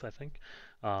surprised by Oath, I think,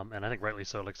 and I think rightly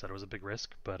so. Like I said, it was a big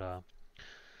risk, but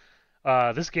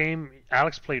this game,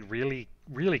 Alex played really,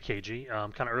 really cagey.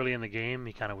 Kind of early in the game,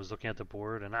 he kind of was looking at the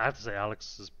board, and I have to say,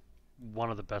 Alex is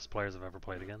one of the best players I've ever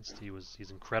played against.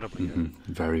 He's incredibly good.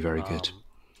 Very, very good.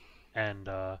 And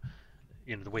the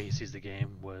way he sees the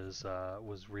game was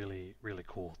really, really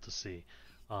cool to see.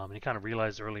 And he kind of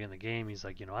realized early in the game, he's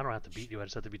like, I don't have to beat you. I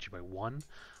just have to beat you by 1.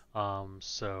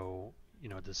 So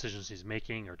decisions he's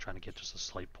making are trying to get just a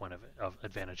slight point of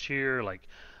advantage here. Like,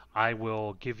 I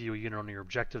will give you a unit on your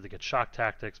objective to get Shock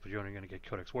Tactics, but you're only going to get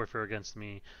Codex Warfare against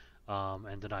me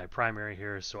and deny a primary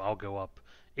here. So I'll go up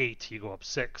 8, you go up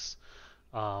 6,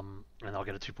 and I'll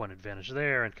get a 2-point advantage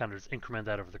there and kind of just increment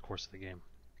that over the course of the game.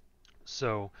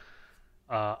 So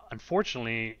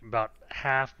unfortunately, about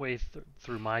halfway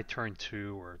through my turn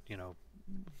 2, or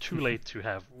too late to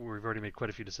have, we've already made quite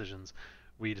a few decisions,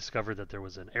 we discovered that there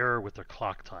was an error with the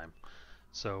clock time.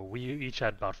 So we each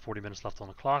had about 40 minutes left on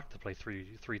the clock to play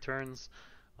three turns,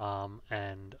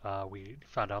 and we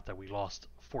found out that we lost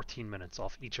 14 minutes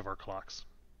off each of our clocks.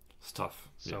 It's tough.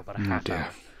 So about a half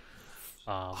hour.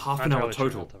 Half an hour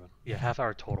total. Yeah, half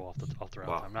hour total off the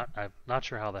round Wow. time. I'm not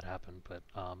sure how that happened, but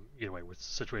either way, with the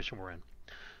situation we're in.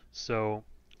 So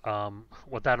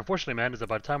what that unfortunately meant is that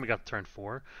by the time we got to turn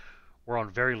 4, we're on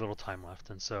very little time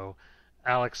left, and so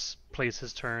Alex plays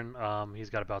his turn. He's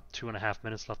got about 2.5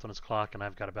 minutes left on his clock, and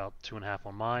I've got about 2.5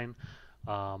 on mine.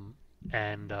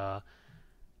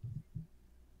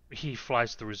 He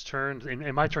flies through his turn.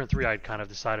 In my turn 3, I kind of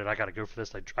decided I got to go for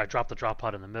this. I dropped the drop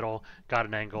pod in the middle, got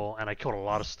an angle, and I killed a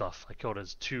lot of stuff. I killed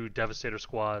his 2 Devastator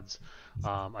squads.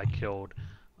 I killed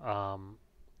all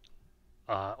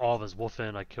of his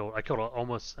Wolfen. I killed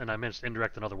almost, and I managed to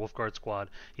indirect another Wolf Guard squad.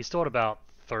 He still had about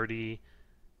 15,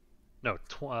 5,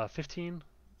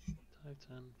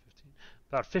 10, 15,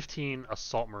 about 15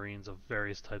 Assault Marines of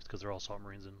various types, because they're all Assault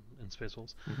Marines in Space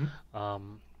Wolves.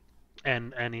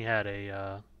 And he had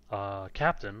a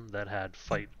captain that had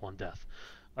Fight on Death.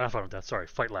 Not Fight on Death, sorry,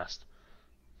 Fight Last.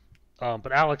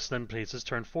 But Alex then plays his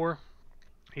turn 4.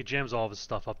 He jams all of his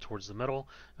stuff up towards the middle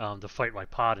to fight my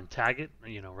pod and tag it,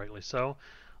 rightly so.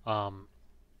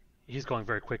 he's going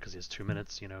very quick because he has 2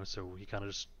 minutes, so he kind of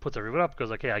just puts everyone up, goes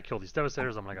like, hey, I killed these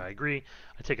Devastators. I'm like, I agree.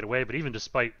 I take it away. But even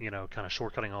despite, kind of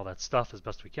shortcutting all that stuff as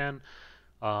best we can,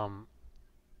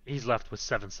 he's left with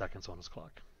 7 seconds on his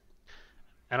clock.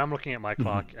 And I'm looking at my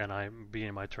clock, and I'm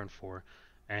beginning my turn 4,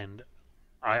 and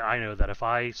I know that if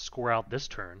I score out this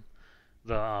turn,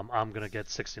 I'm going to get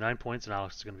 69 points, and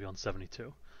Alex is going to be on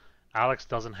 72. Alex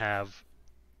doesn't have...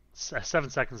 7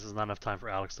 seconds is not enough time for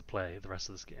Alex to play the rest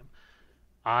of this game.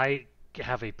 I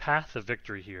have a path of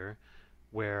victory here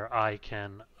where I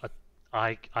can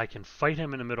fight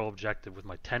him in a middle objective with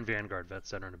my 10 Vanguard vets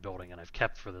that are in a building, and I've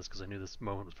kept for this because I knew this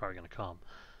moment was probably going to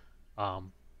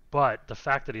come. But the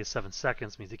fact that he has 7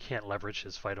 seconds means he can't leverage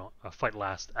his fight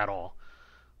last at all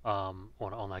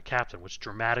on that captain, which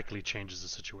dramatically changes the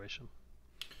situation.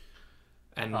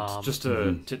 And just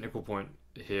a technical point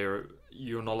here,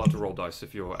 you're not allowed to roll dice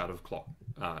if you're out of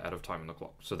time on the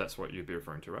clock. So that's what you'd be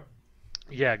referring to, right?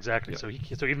 Yeah, exactly.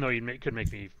 Yep. So even though he could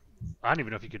make me, I don't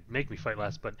even know if he could make me fight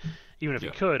last, but even if he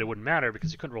could, it wouldn't matter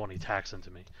because he couldn't roll any attacks into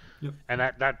me. Yep. And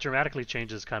that dramatically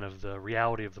changes kind of the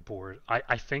reality of the board.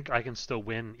 I think I can still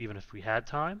win even if we had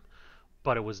time,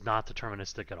 but it was not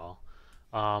deterministic at all.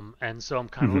 And so I'm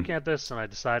kind of looking at this, and I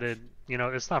decided,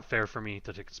 it's not fair for me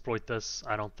to exploit this.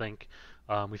 I don't think.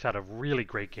 We've had a really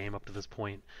great game up to this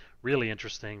point, really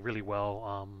interesting, really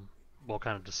well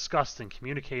kind of discussed and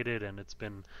communicated, and it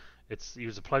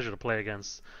was a pleasure to play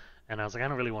against. And I was like, I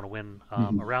don't really want to win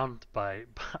around by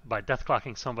death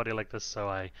clocking somebody like this, so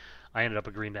I ended up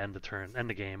agreeing to end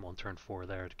the game on turn 4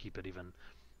 there to keep it even,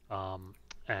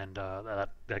 and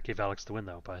that gave Alex the win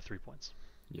though by 3 points.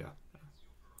 Yeah.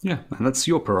 Yeah, and that's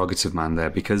your prerogative, man, there,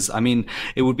 because,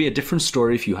 it would be a different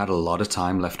story if you had a lot of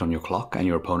time left on your clock and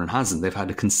your opponent hasn't. They've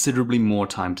had considerably more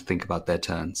time to think about their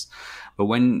turns. But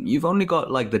when you've only got,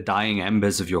 the dying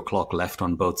embers of your clock left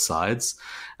on both sides,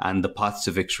 and the path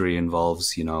to victory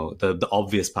involves, the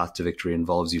obvious path to victory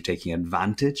involves you taking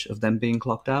advantage of them being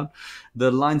clocked out,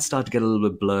 the lines start to get a little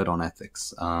bit blurred on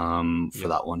ethics for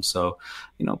that one. So,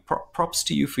 props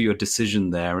to you for your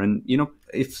decision there. And,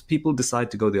 if people decide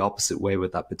to go the opposite way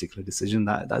with that particular decision,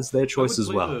 that's their choice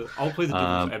as well. I'll play the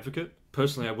devil's advocate.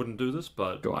 Personally, I wouldn't do this,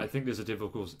 but I think there's a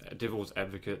devil's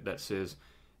advocate that says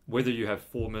whether you have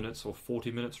 4 minutes or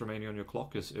 40 minutes remaining on your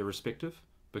clock is irrespective,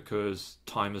 because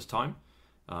time is time.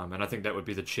 And I think that would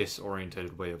be the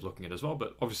chess-orientated way of looking at it as well.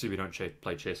 But obviously we don't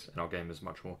play chess, and our game is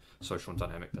much more social and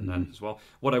dynamic than that as well.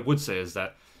 What I would say is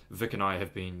that Vic and I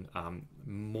have been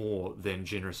more than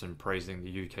generous in praising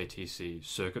the UKTC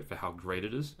circuit for how great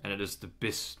it is, and it is the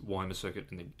best Warhammer circuit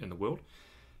in the world.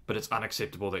 But it's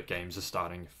unacceptable that games are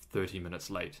starting 30 minutes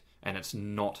late, and it's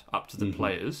not up to the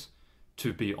players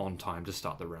to be on time to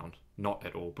start the round. Not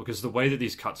at all. Because the way that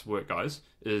these cuts work, guys,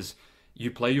 is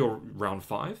you play your round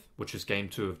 5, which is game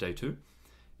 2 of day 2.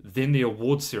 Then the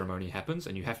award ceremony happens,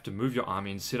 and you have to move your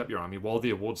army and set up your army while the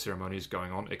award ceremony is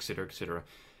going on, etc., etc.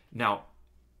 Now,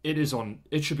 it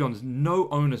should be on no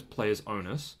player's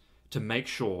onus to make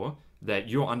sure that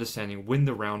you're understanding when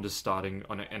the round is starting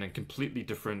in a completely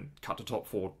different cut to top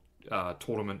 4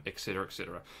 tournament, etc.,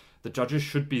 etc. The judges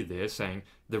should be there saying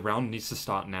the round needs to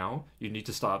start now. You need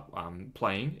to start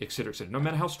playing, etc., etc. No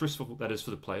matter how stressful that is for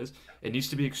the players, it needs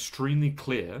to be extremely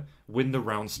clear when the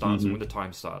round starts and when the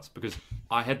time starts. Because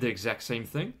I had the exact same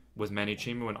thing with Manny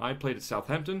Chima when I played at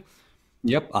Southampton.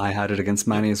 Yep, I had it against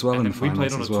Manny as well. And we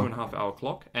played on a 2.5 hour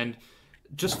clock. And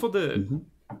just for the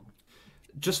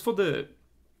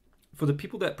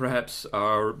people that perhaps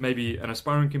are maybe an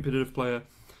aspiring competitive player,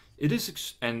 it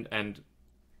is and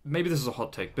maybe this is a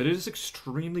hot take, but it is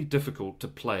extremely difficult to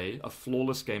play a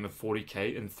flawless game of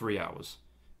 40k in 3 hours.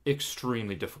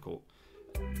 Extremely difficult.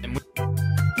 And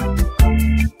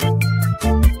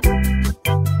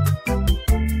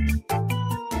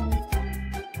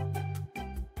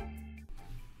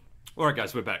Alright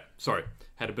guys, we're back. Sorry,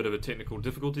 had a bit of a technical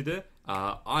difficulty there.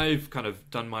 I've kind of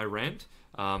done my rant,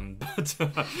 but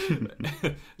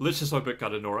let's just hope it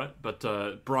cut in alright.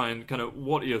 But Brian, kind of,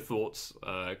 what are your thoughts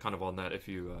kind of on that if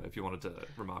you wanted to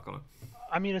remark on it?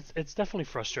 I mean, it's definitely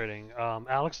frustrating.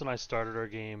 Alex and I started our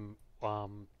game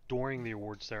during the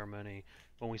award ceremony.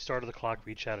 When we started the clock,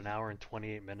 we each had an hour and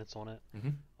 28 minutes on it.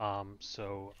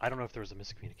 So I don't know if there was a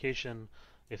miscommunication,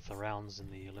 if the rounds in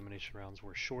the elimination rounds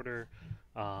were shorter.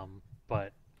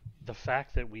 But the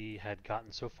fact that we had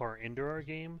gotten so far into our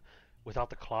game without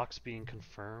the clocks being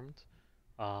confirmed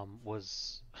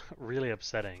was really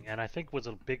upsetting, and I think was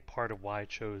a big part of why I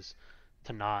chose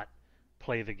to not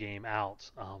play the game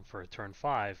out for a turn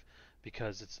 5,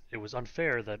 because it was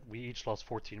unfair that we each lost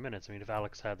 14 minutes. I mean, if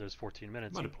Alex had those 14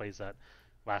 minutes, he plays that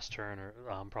last turn or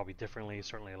probably differently,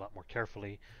 certainly a lot more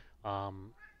carefully.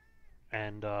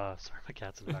 and sorry, my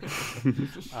cat's in the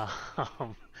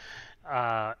background.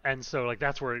 And so like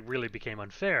that's where it really became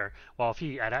unfair. While if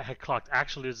he had clocked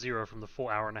actually to 0 from the full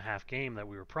hour and a half game that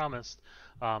we were promised,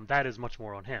 that is much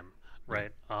more on him,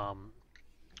 right? And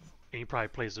he probably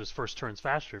plays those first turns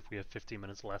faster if we have 15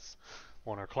 minutes less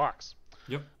on our clocks.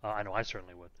 Yep. I know I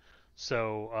certainly would.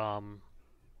 So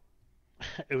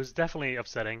it was definitely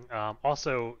upsetting.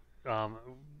 Also,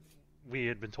 we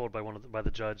had been told by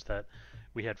the judge that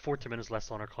we had 14 minutes less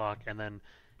on our clock, and then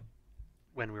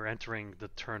when we were entering the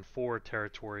turn 4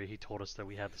 territory, he told us that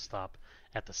we had to stop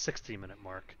at the 60-minute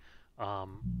mark.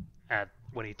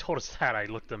 When he told us that, I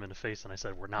looked him in the face and I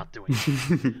said, "We're not doing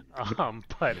it."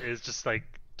 But it's just like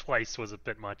twice was a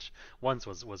bit much. Once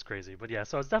was crazy. But yeah,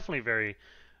 so it's definitely very,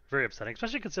 very upsetting,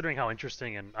 especially considering how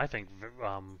interesting and I think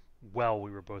well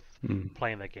we were both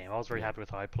playing that game. I was very happy with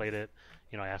how I played it.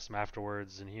 You know, I asked him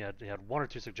afterwards, and he had one or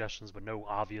two suggestions, but no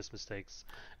obvious mistakes,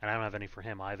 and I don't have any for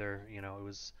him either. You know, it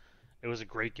was a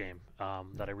great game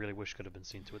that I really wish could have been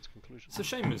seen to its conclusion. It's a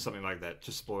shame when something like that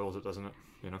just spoils it, doesn't it?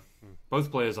 You know, both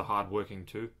players are hardworking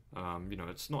too. You know,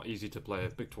 it's not easy to play a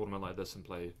big tournament like this and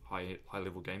play high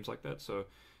level games like that. So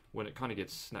when it kind of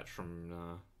gets snatched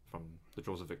from the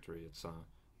jaws of victory, it's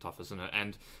tough, isn't it?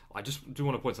 And I just do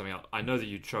want to point something out. I know that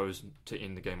you chose to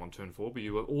end the game on turn 4, but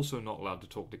you were also not allowed to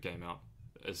talk the game out.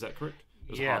 Is that correct?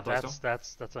 Yeah,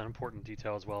 that's an important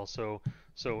detail as well. So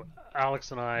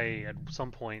Alex and I at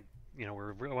some point, you know,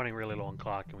 we're running really long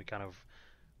clock, and we kind of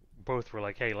both were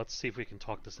like, hey, let's see if we can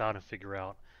talk this out and figure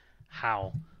out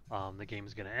how the game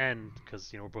is going to end,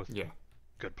 because you know we're both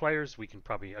good players. We can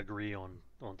probably agree on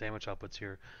damage outputs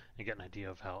here and get an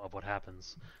idea of what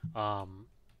happens.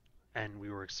 And we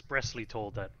were expressly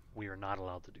told that we are not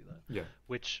allowed to do that. Yeah.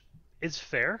 Which is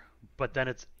fair, but then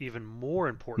it's even more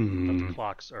important that the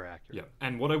clocks are accurate. Yeah.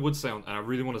 And what I would say and I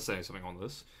really want to say something on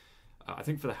this, I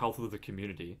think for the health of the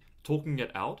community, talking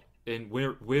it out and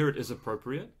where it is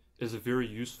appropriate is a very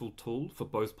useful tool for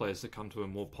both players to come to a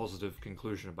more positive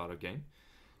conclusion about a game.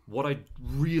 What I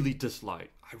really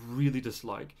dislike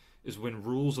is when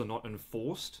rules are not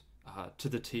enforced to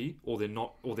the T, or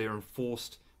they're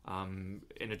enforced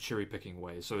in a cherry picking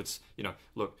way. So it's, you know,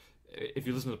 look, if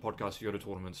you listen to the podcast, if you go to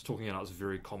tournaments, talking it out is a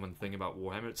very common thing about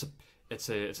Warhammer. It's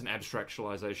an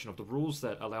abstractualization of the rules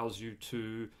that allows you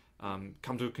to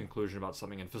come to a conclusion about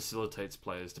something and facilitates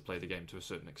players to play the game to a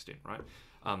certain extent, right?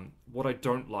 What I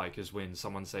don't like is when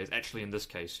someone says, actually, in this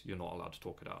case, you're not allowed to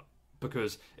talk it out.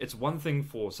 Because it's one thing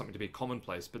for something to be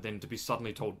commonplace, but then to be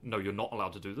suddenly told, no, you're not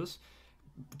allowed to do this,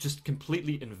 just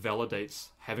completely invalidates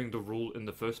having the rule in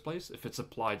the first place if it's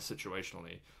applied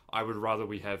situationally. I would rather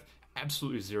we have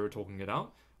absolutely zero talking it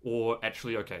out, or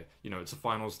actually, okay, you know, it's a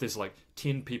finals, there's like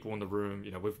 10 people in the room, you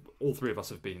know, all 3 of us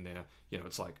have been there, you know,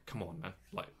 it's like, come on, man,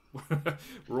 like,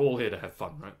 we're all here to have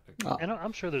fun, right? And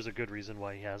I'm sure there's a good reason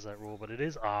why he has that rule, but it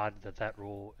is odd that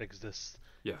rule exists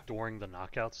during the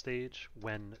knockout stage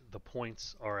when the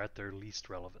points are at their least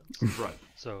relevance. Right.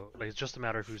 So like, it's just a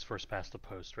matter of who's first past the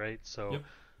post, right? So,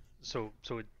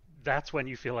 that's when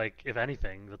you feel like, if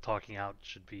anything, the talking out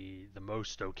should be the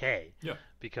most okay. Yeah.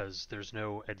 Because there's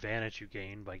no advantage you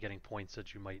gain by getting points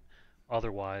that you might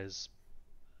otherwise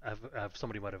have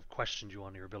somebody might have questioned you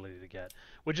on your ability to get,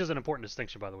 which is an important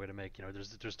distinction, by the way, to make. You know,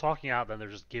 there's talking out, then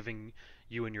there's just giving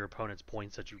you and your opponents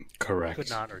points that you could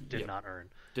not or did not earn.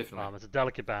 Definitely. It's a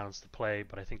delicate balance to play,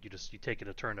 but I think you take it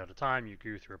a turn at a time. You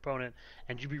agree with your opponent,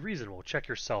 and you be reasonable. Check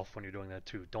yourself when you're doing that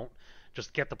too. Don't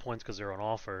just get the points because they're on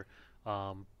offer,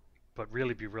 but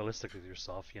really be realistic with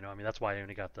yourself. You know, I mean, that's why I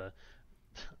only got the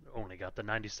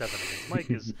 97 against Mike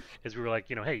is we were like,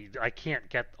 you know, hey, I can't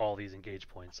get all these engage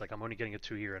points. Like, I'm only getting a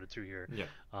 2 here and a 2 here,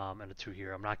 and a 2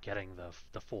 here. I'm not getting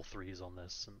the full 3s on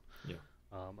this, and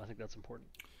I think that's important.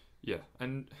 Yeah,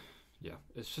 and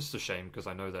it's just a shame because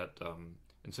I know that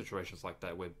in situations like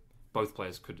that where both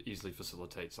players could easily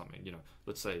facilitate something, you know,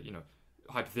 let's say, you know,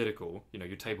 hypothetical, you know,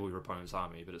 you table your opponent's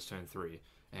army, but it's turn 3,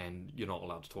 and you're not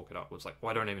allowed to talk it out. It's like,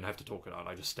 well, I don't even have to talk it out.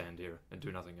 I just stand here and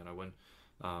do nothing, and I win.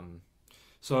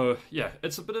 So, yeah,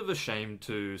 it's a bit of a shame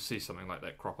to see something like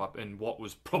that crop up in what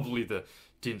was probably the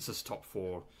densest top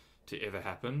 4 to ever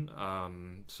happen.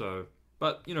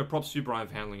 But, you know, props to you, Brian,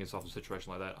 for handling yourself in a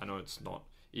situation like that. I know it's not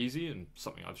easy and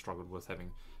something I've struggled with,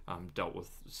 having dealt with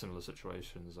similar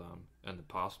situations in the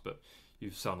past, but you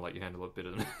sound like you handle it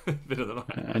better than I.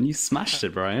 And you smashed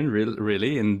it, Brian,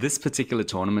 really. In this particular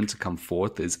tournament, to come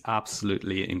fourth is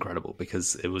absolutely incredible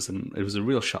because it was a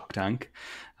real shock tank.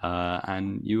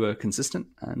 And you were consistent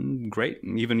and great.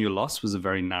 Even your loss was a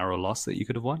very narrow loss that you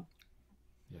could have won.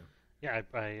 Yeah,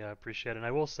 I appreciate it. And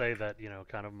I will say that, you know,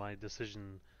 kind of my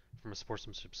decision from a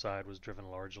sportsmanship side was driven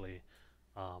largely,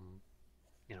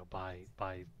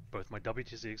 by both my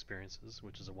WTC experiences,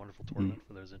 which is a wonderful tournament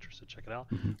for those interested, check it out,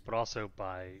 but also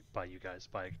by you guys,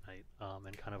 by Ignite,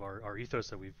 and kind of our ethos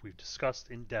that we've discussed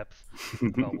in depth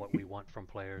about what we want from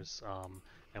players,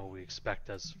 and what we expect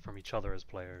from each other as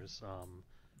players,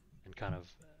 and kind of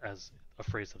as a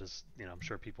phrase that is, I'm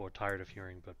sure people are tired of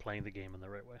hearing, but playing the game in the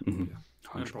right way. Yeah,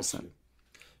 100%.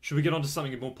 Should we get on to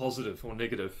something more positive or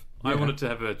negative? I wanted to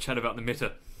have a chat about the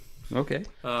meta. Okay.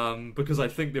 Because I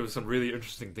think there were some really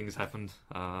interesting things happened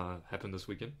this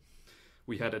weekend.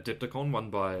 We had Adepticon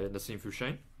won by Nassim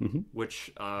Fouchain,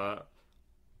 which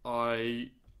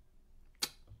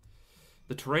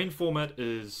the terrain format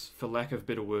is, for lack of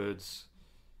better words,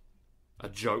 a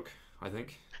joke, I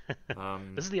think.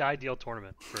 This is the ideal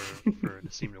tournament for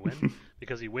Nassim to win,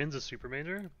 because he wins a super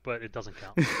major, but it doesn't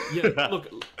count. Yeah, look,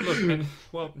 and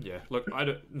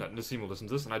Nassim will listen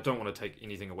to this, and I don't want to take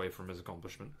anything away from his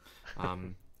accomplishment.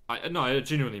 I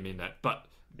genuinely mean that. But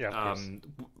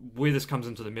where this comes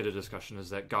into the meta discussion is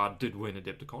that Guard did win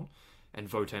Adepticon, and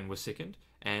Votann was second,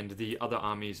 and the other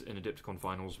armies in Adepticon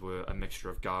finals were a mixture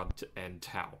of Guard and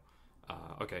Tau.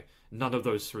 None of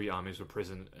those three armies were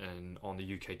present on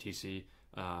the UKTC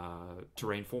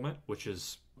terrain format, which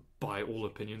is, by all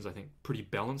opinions, I think pretty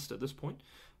balanced at this point.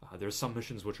 There are some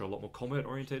missions which are a lot more combat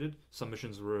orientated, some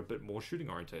missions were a bit more shooting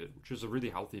orientated, which is a really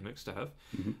healthy mix to have.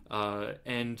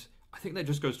 And I think that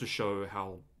just goes to show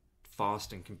how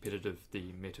fast and competitive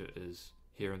the meta is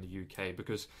here in the UK,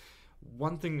 because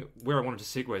one thing where I wanted to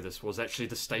segue this was actually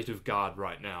the state of Guard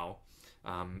right now.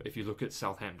 If you look at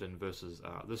Southampton versus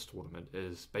this tournament,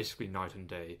 is basically night and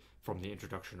day from the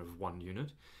introduction of one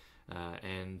unit.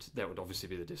 And that would obviously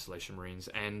be the Desolation Marines.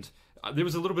 And there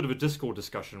was a little bit of a Discord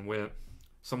discussion where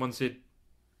someone said,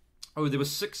 there were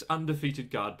 6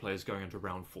 undefeated Guard players going into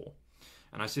round 4.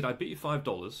 And I said, I bet you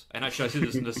 $5. And actually, I said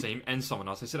this in the team and someone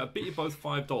else. I said, I bet you both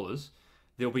 $5.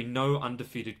 There'll be no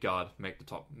undefeated Guard make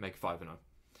 5-0.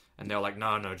 And they're like,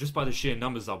 no, just by the sheer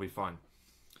numbers, they'll be fine.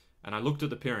 And I looked at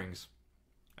the pairings,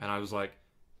 and I was like,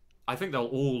 I think they'll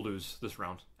all lose this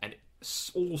round. And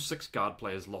all 6 Guard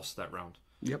players lost that round.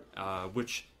 Yep.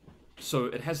 So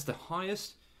it has the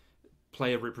highest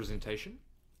player representation,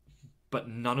 but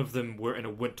none of them were in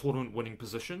a tournament winning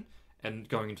position and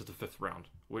going into the 5th round,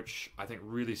 which I think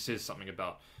really says something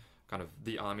about kind of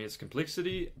the army, its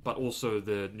complexity, but also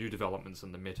the new developments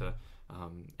in the meta,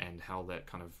 and how that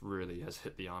kind of really has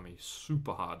hit the army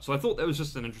super hard. So I thought that was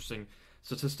just an interesting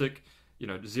statistic.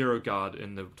 0 Guard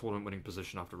in the tournament winning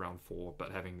position after round 4,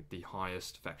 but having the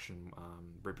highest faction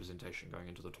representation going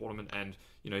into the tournament. And,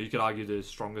 you could argue the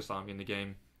strongest army in the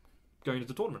game going into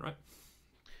the tournament, right?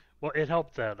 Well, it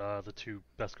helped that the 2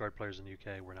 best Guard players in the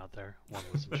UK were not there. One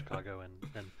was in Chicago,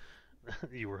 and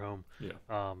you were home.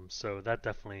 Yeah. So that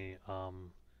definitely, I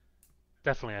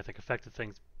think, affected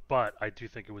things. But I do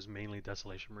think it was mainly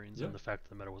Desolation Marines and the fact that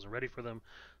the meta wasn't ready for them.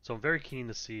 So I'm very keen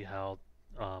to see how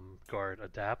Guard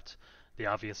adapt. The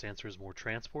obvious answer is more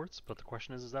transports, but the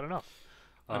question is that enough?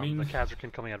 The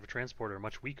Khazarkan coming out of a transport are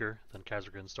much weaker than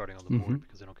Khazarkan starting on the board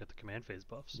because they don't get the command phase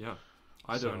buffs. Yeah,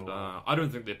 I don't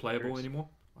think they're playable anymore.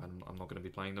 I'm not going to be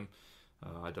playing them.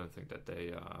 I don't think that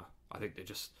they. I think they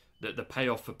just the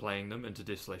payoff for playing them into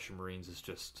Desolation Marines is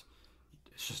just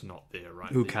not there,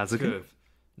 right? Who, Khazarkan?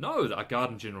 No, a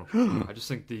Guard in general. I just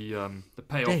think the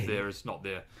payoff there is not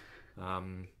there.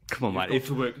 Come on, man.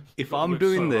 If I'm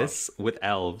doing this with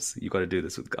elves, you got to do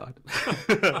this with Guard.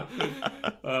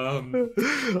 I'm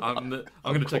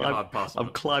going to take a hard pass.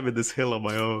 I'm climbing this hill on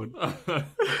my own.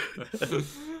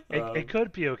 It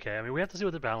could be okay. I mean, we have to see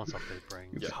what the balance update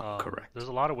brings. Yeah, correct. There's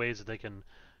a lot of ways that they can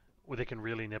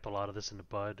really nip a lot of this in the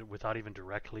bud without even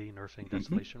directly nerfing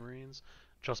Desolation Marines,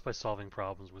 just by solving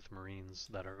problems with Marines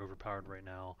that are overpowered right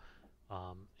now.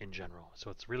 In general.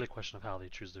 So it's really a question of how they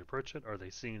choose to approach it. Are they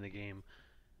seeing the game,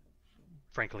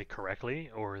 frankly, correctly,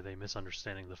 or are they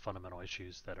misunderstanding the fundamental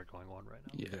issues that are going on right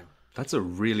now? Yeah, that's a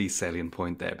really salient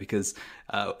point there, because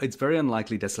it's very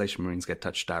unlikely Desolation Marines get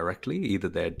touched directly, either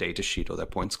their data sheet or their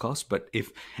points cost. But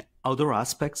if other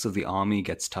aspects of the army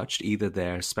gets touched, either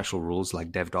their special rules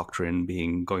like Dev Doctrine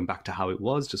going back to how it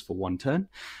was just for one turn,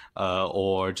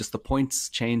 or just the points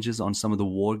changes on some of the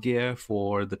war gear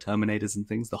for the Terminators and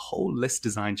things, the whole list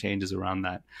design changes around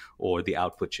that, or the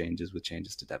output changes with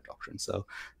changes to Dev Doctrine. So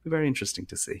it'll be very interesting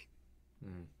to see.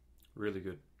 Really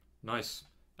good. Nice.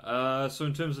 So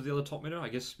in terms of the other top meta, I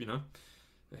guess,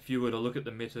 if you were to look at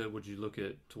the meta, would you look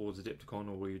at towards Adepticon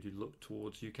or would you look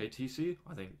towards UKTC?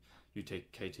 I think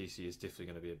UKTC is definitely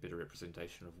going to be a better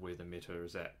representation of where the meta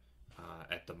is at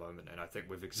the moment, and I think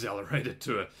we've accelerated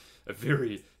to a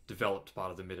very developed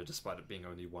part of the meta, despite it being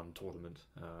only one tournament,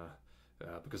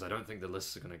 because I don't think the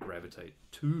lists are going to gravitate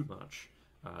too much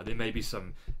There may be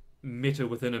some meta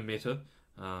within a meta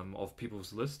of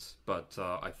people's lists, but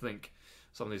I think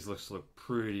some of these lists look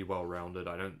pretty well rounded.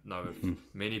 I don't know if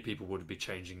many people would be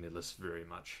changing their lists very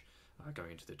much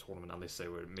going into their tournament unless they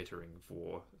were metaing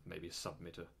for maybe a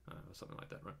sub-meta or something like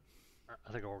that, right?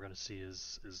 I think what we're going to see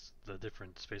is the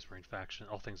different Space Marine faction,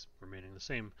 all things remaining the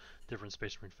same, different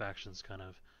Space Marine factions kind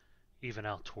of even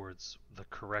out towards the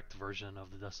correct version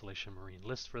of the Desolation Marine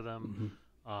list for them,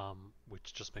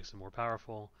 which just makes them more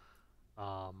powerful.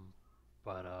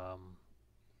 But I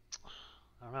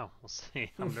don't know. We'll see.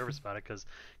 I'm nervous about it because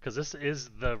this is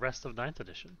the rest of 9th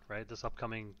edition, right? This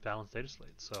upcoming balanced data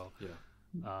slate. So yeah.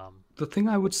 The thing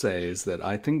I would say is that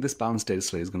I think this balanced data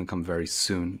slate is going to come very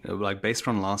soon. Like based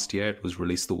on last year, it was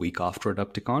released the week after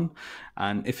Adepticon.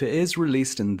 And if it is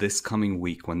released in this coming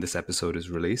week when this episode is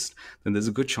released, then there's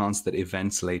a good chance that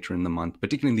events later in the month,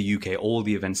 particularly in the UK, all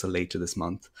the events are later this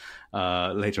month,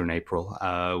 later in April,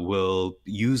 will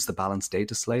use the balanced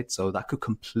data slate. So that could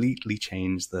completely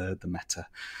change the meta.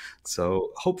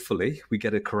 So hopefully we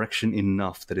get a correction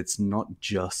enough that it's not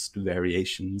just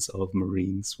variations of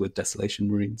Marines with Desolation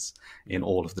Marines in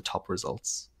all of the top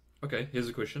results. Okay, here's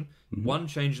a question. One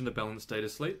change in the balanced data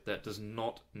slate that does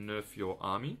not nerf your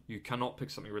army. You cannot pick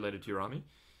something related to your army.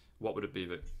 What would it be,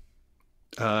 Vic?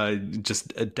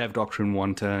 Just a Dev Doctrine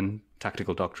 1 turn,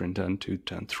 Tactical Doctrine turn 2,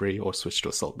 turn 3, or switch to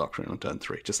Assault Doctrine on turn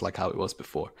 3, just like how it was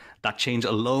before. That change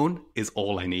alone is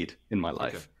all I need in my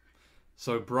life. Okay.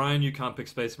 So, Brian, you can't pick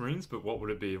Space Marines, but what would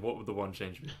it be? What would the one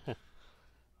change be?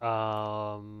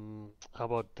 How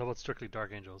about strictly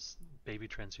Dark Angels, baby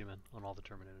transhuman on all the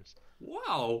Terminators?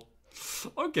 Wow.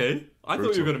 Okay. I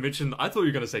thought you were going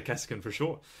to say Kasrkin for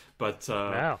sure, but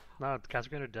no,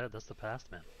 Kasrkin are dead. That's the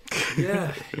past, man.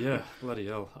 yeah, bloody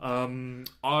hell.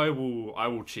 I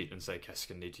will cheat and say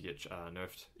Kasrkin need to get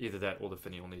nerfed. Either that or the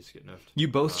Finial needs to get nerfed. You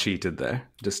both cheated there,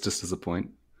 just as a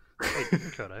point.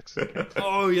 Wait, Codex. Okay.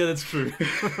 Oh yeah, that's true.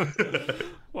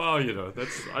 Well,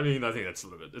 that's. I think that's a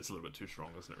little bit too strong,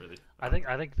 isn't it? Really. I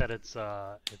think that it's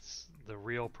the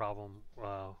real problem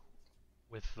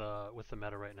with the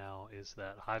meta right now is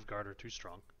that Hive Guard are too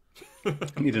strong.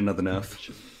 Need another nerf.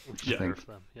 We should nerf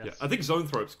them. Yes. Yeah, I think Zone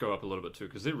Thropes go up a little bit too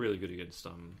because they're really good against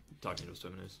Dark Angels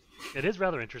Terminators. It is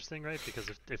rather interesting, right? Because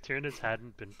if Tyranids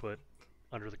hadn't been put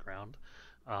under the ground,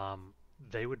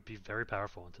 they would be very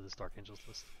powerful into this Dark Angels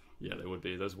list. Yeah, they would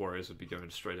be. Those warriors would be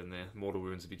going straight in there. Mortal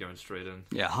wounds would be going straight in.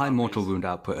 Yeah, high mortal wound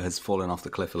output has fallen off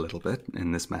the cliff a little bit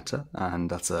in this meta,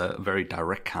 and that's a very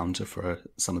direct counter for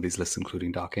some of these lists,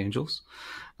 including Dark Angels.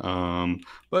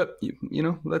 But,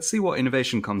 let's see what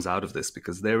innovation comes out of this,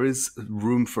 because there is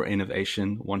room for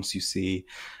innovation once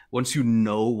you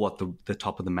know what the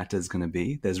top of the meta is going to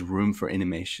be. There's room for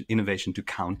innovation to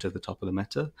counter the top of the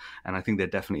meta, and I think there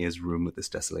definitely is room with this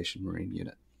Desolation Marine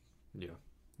unit. Yeah.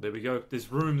 There we go.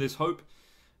 There's room, there's hope.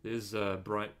 There's a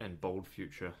bright and bold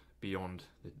future beyond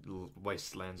the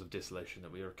wastelands of desolation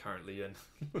that we are currently in.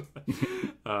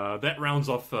 That rounds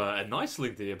off a nice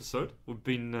lengthy episode. We've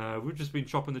just been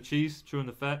chopping the cheese, chewing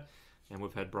the fat, and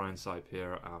we've had Brian Seipp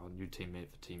here, our new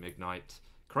teammate for Team Ignite,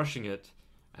 crushing it,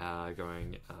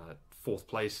 going 4th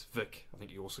place. Vic, I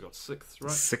think you also got 6th,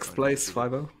 right? 6th place,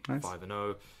 5-0. Nice.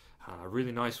 5-0.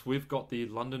 Really nice. We've got the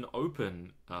London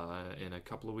Open in a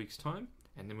couple of weeks' time.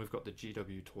 And then we've got the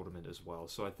GW tournament as well.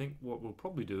 So I think what we'll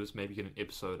probably do is maybe get an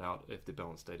episode out if the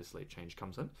balanced data slate change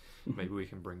comes in. Maybe we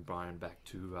can bring Brian back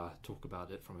to talk about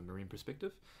it from a Marine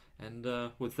perspective. And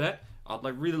with that, I'd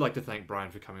really like to thank Brian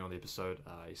for coming on the episode.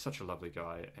 He's such a lovely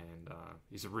guy, and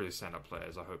he's a really stand-up player,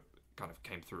 as I hope kind of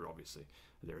came through, obviously,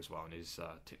 there as well. And he's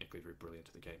technically very brilliant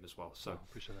at the game as well. So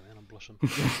appreciate that, man. I'm blushing.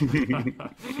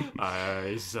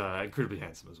 He's incredibly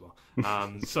handsome as well.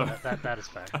 So that is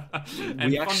fact.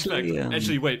 And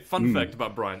fun fact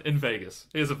about Brian in Vegas.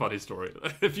 Here's a funny story.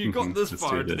 If you got this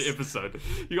far into the episode,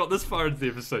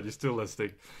 you're still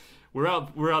listening. We're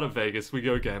out at Vegas. We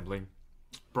go gambling.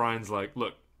 Brian's like,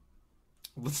 look,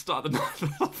 let's start the night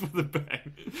off with a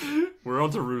bang. We're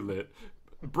onto roulette.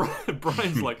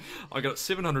 Brian's like, I got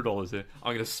 $700 here.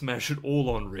 I'm going to smash it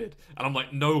all on red. And I'm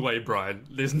like, no way, Brian.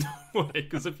 There's no way.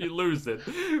 Because if you lose it,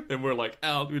 then we're like,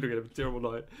 out. We're going to have a terrible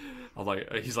night.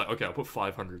 He's like, okay, I'll put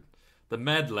 500. The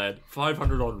mad lad,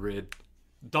 500 on red,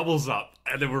 doubles up,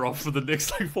 and then we're off for the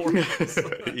next 4 minutes.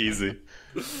 Easy.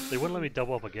 They wouldn't let me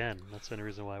double up again. That's the only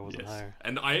reason why I wasn't higher.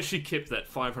 And I actually kept that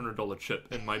 $500 chip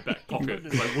in my back pocket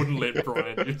because I wouldn't let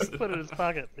Brian use it. Put it in his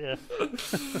pocket, yeah.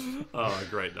 Oh,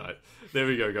 great night. There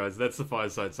we go, guys. That's the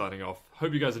Fireside signing off.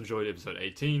 Hope you guys enjoyed episode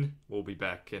 18. We'll be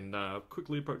back and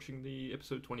quickly approaching the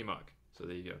episode 20 mark. So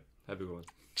there you go. Have a good one.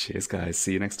 Cheers, guys.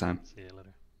 See you next time. See you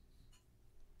later.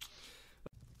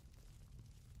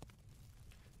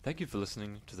 Thank you for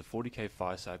listening to the 40k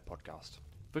Fireside podcast.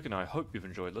 Vic and I hope you've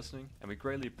enjoyed listening, and we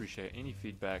greatly appreciate any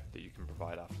feedback that you can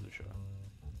provide after the show.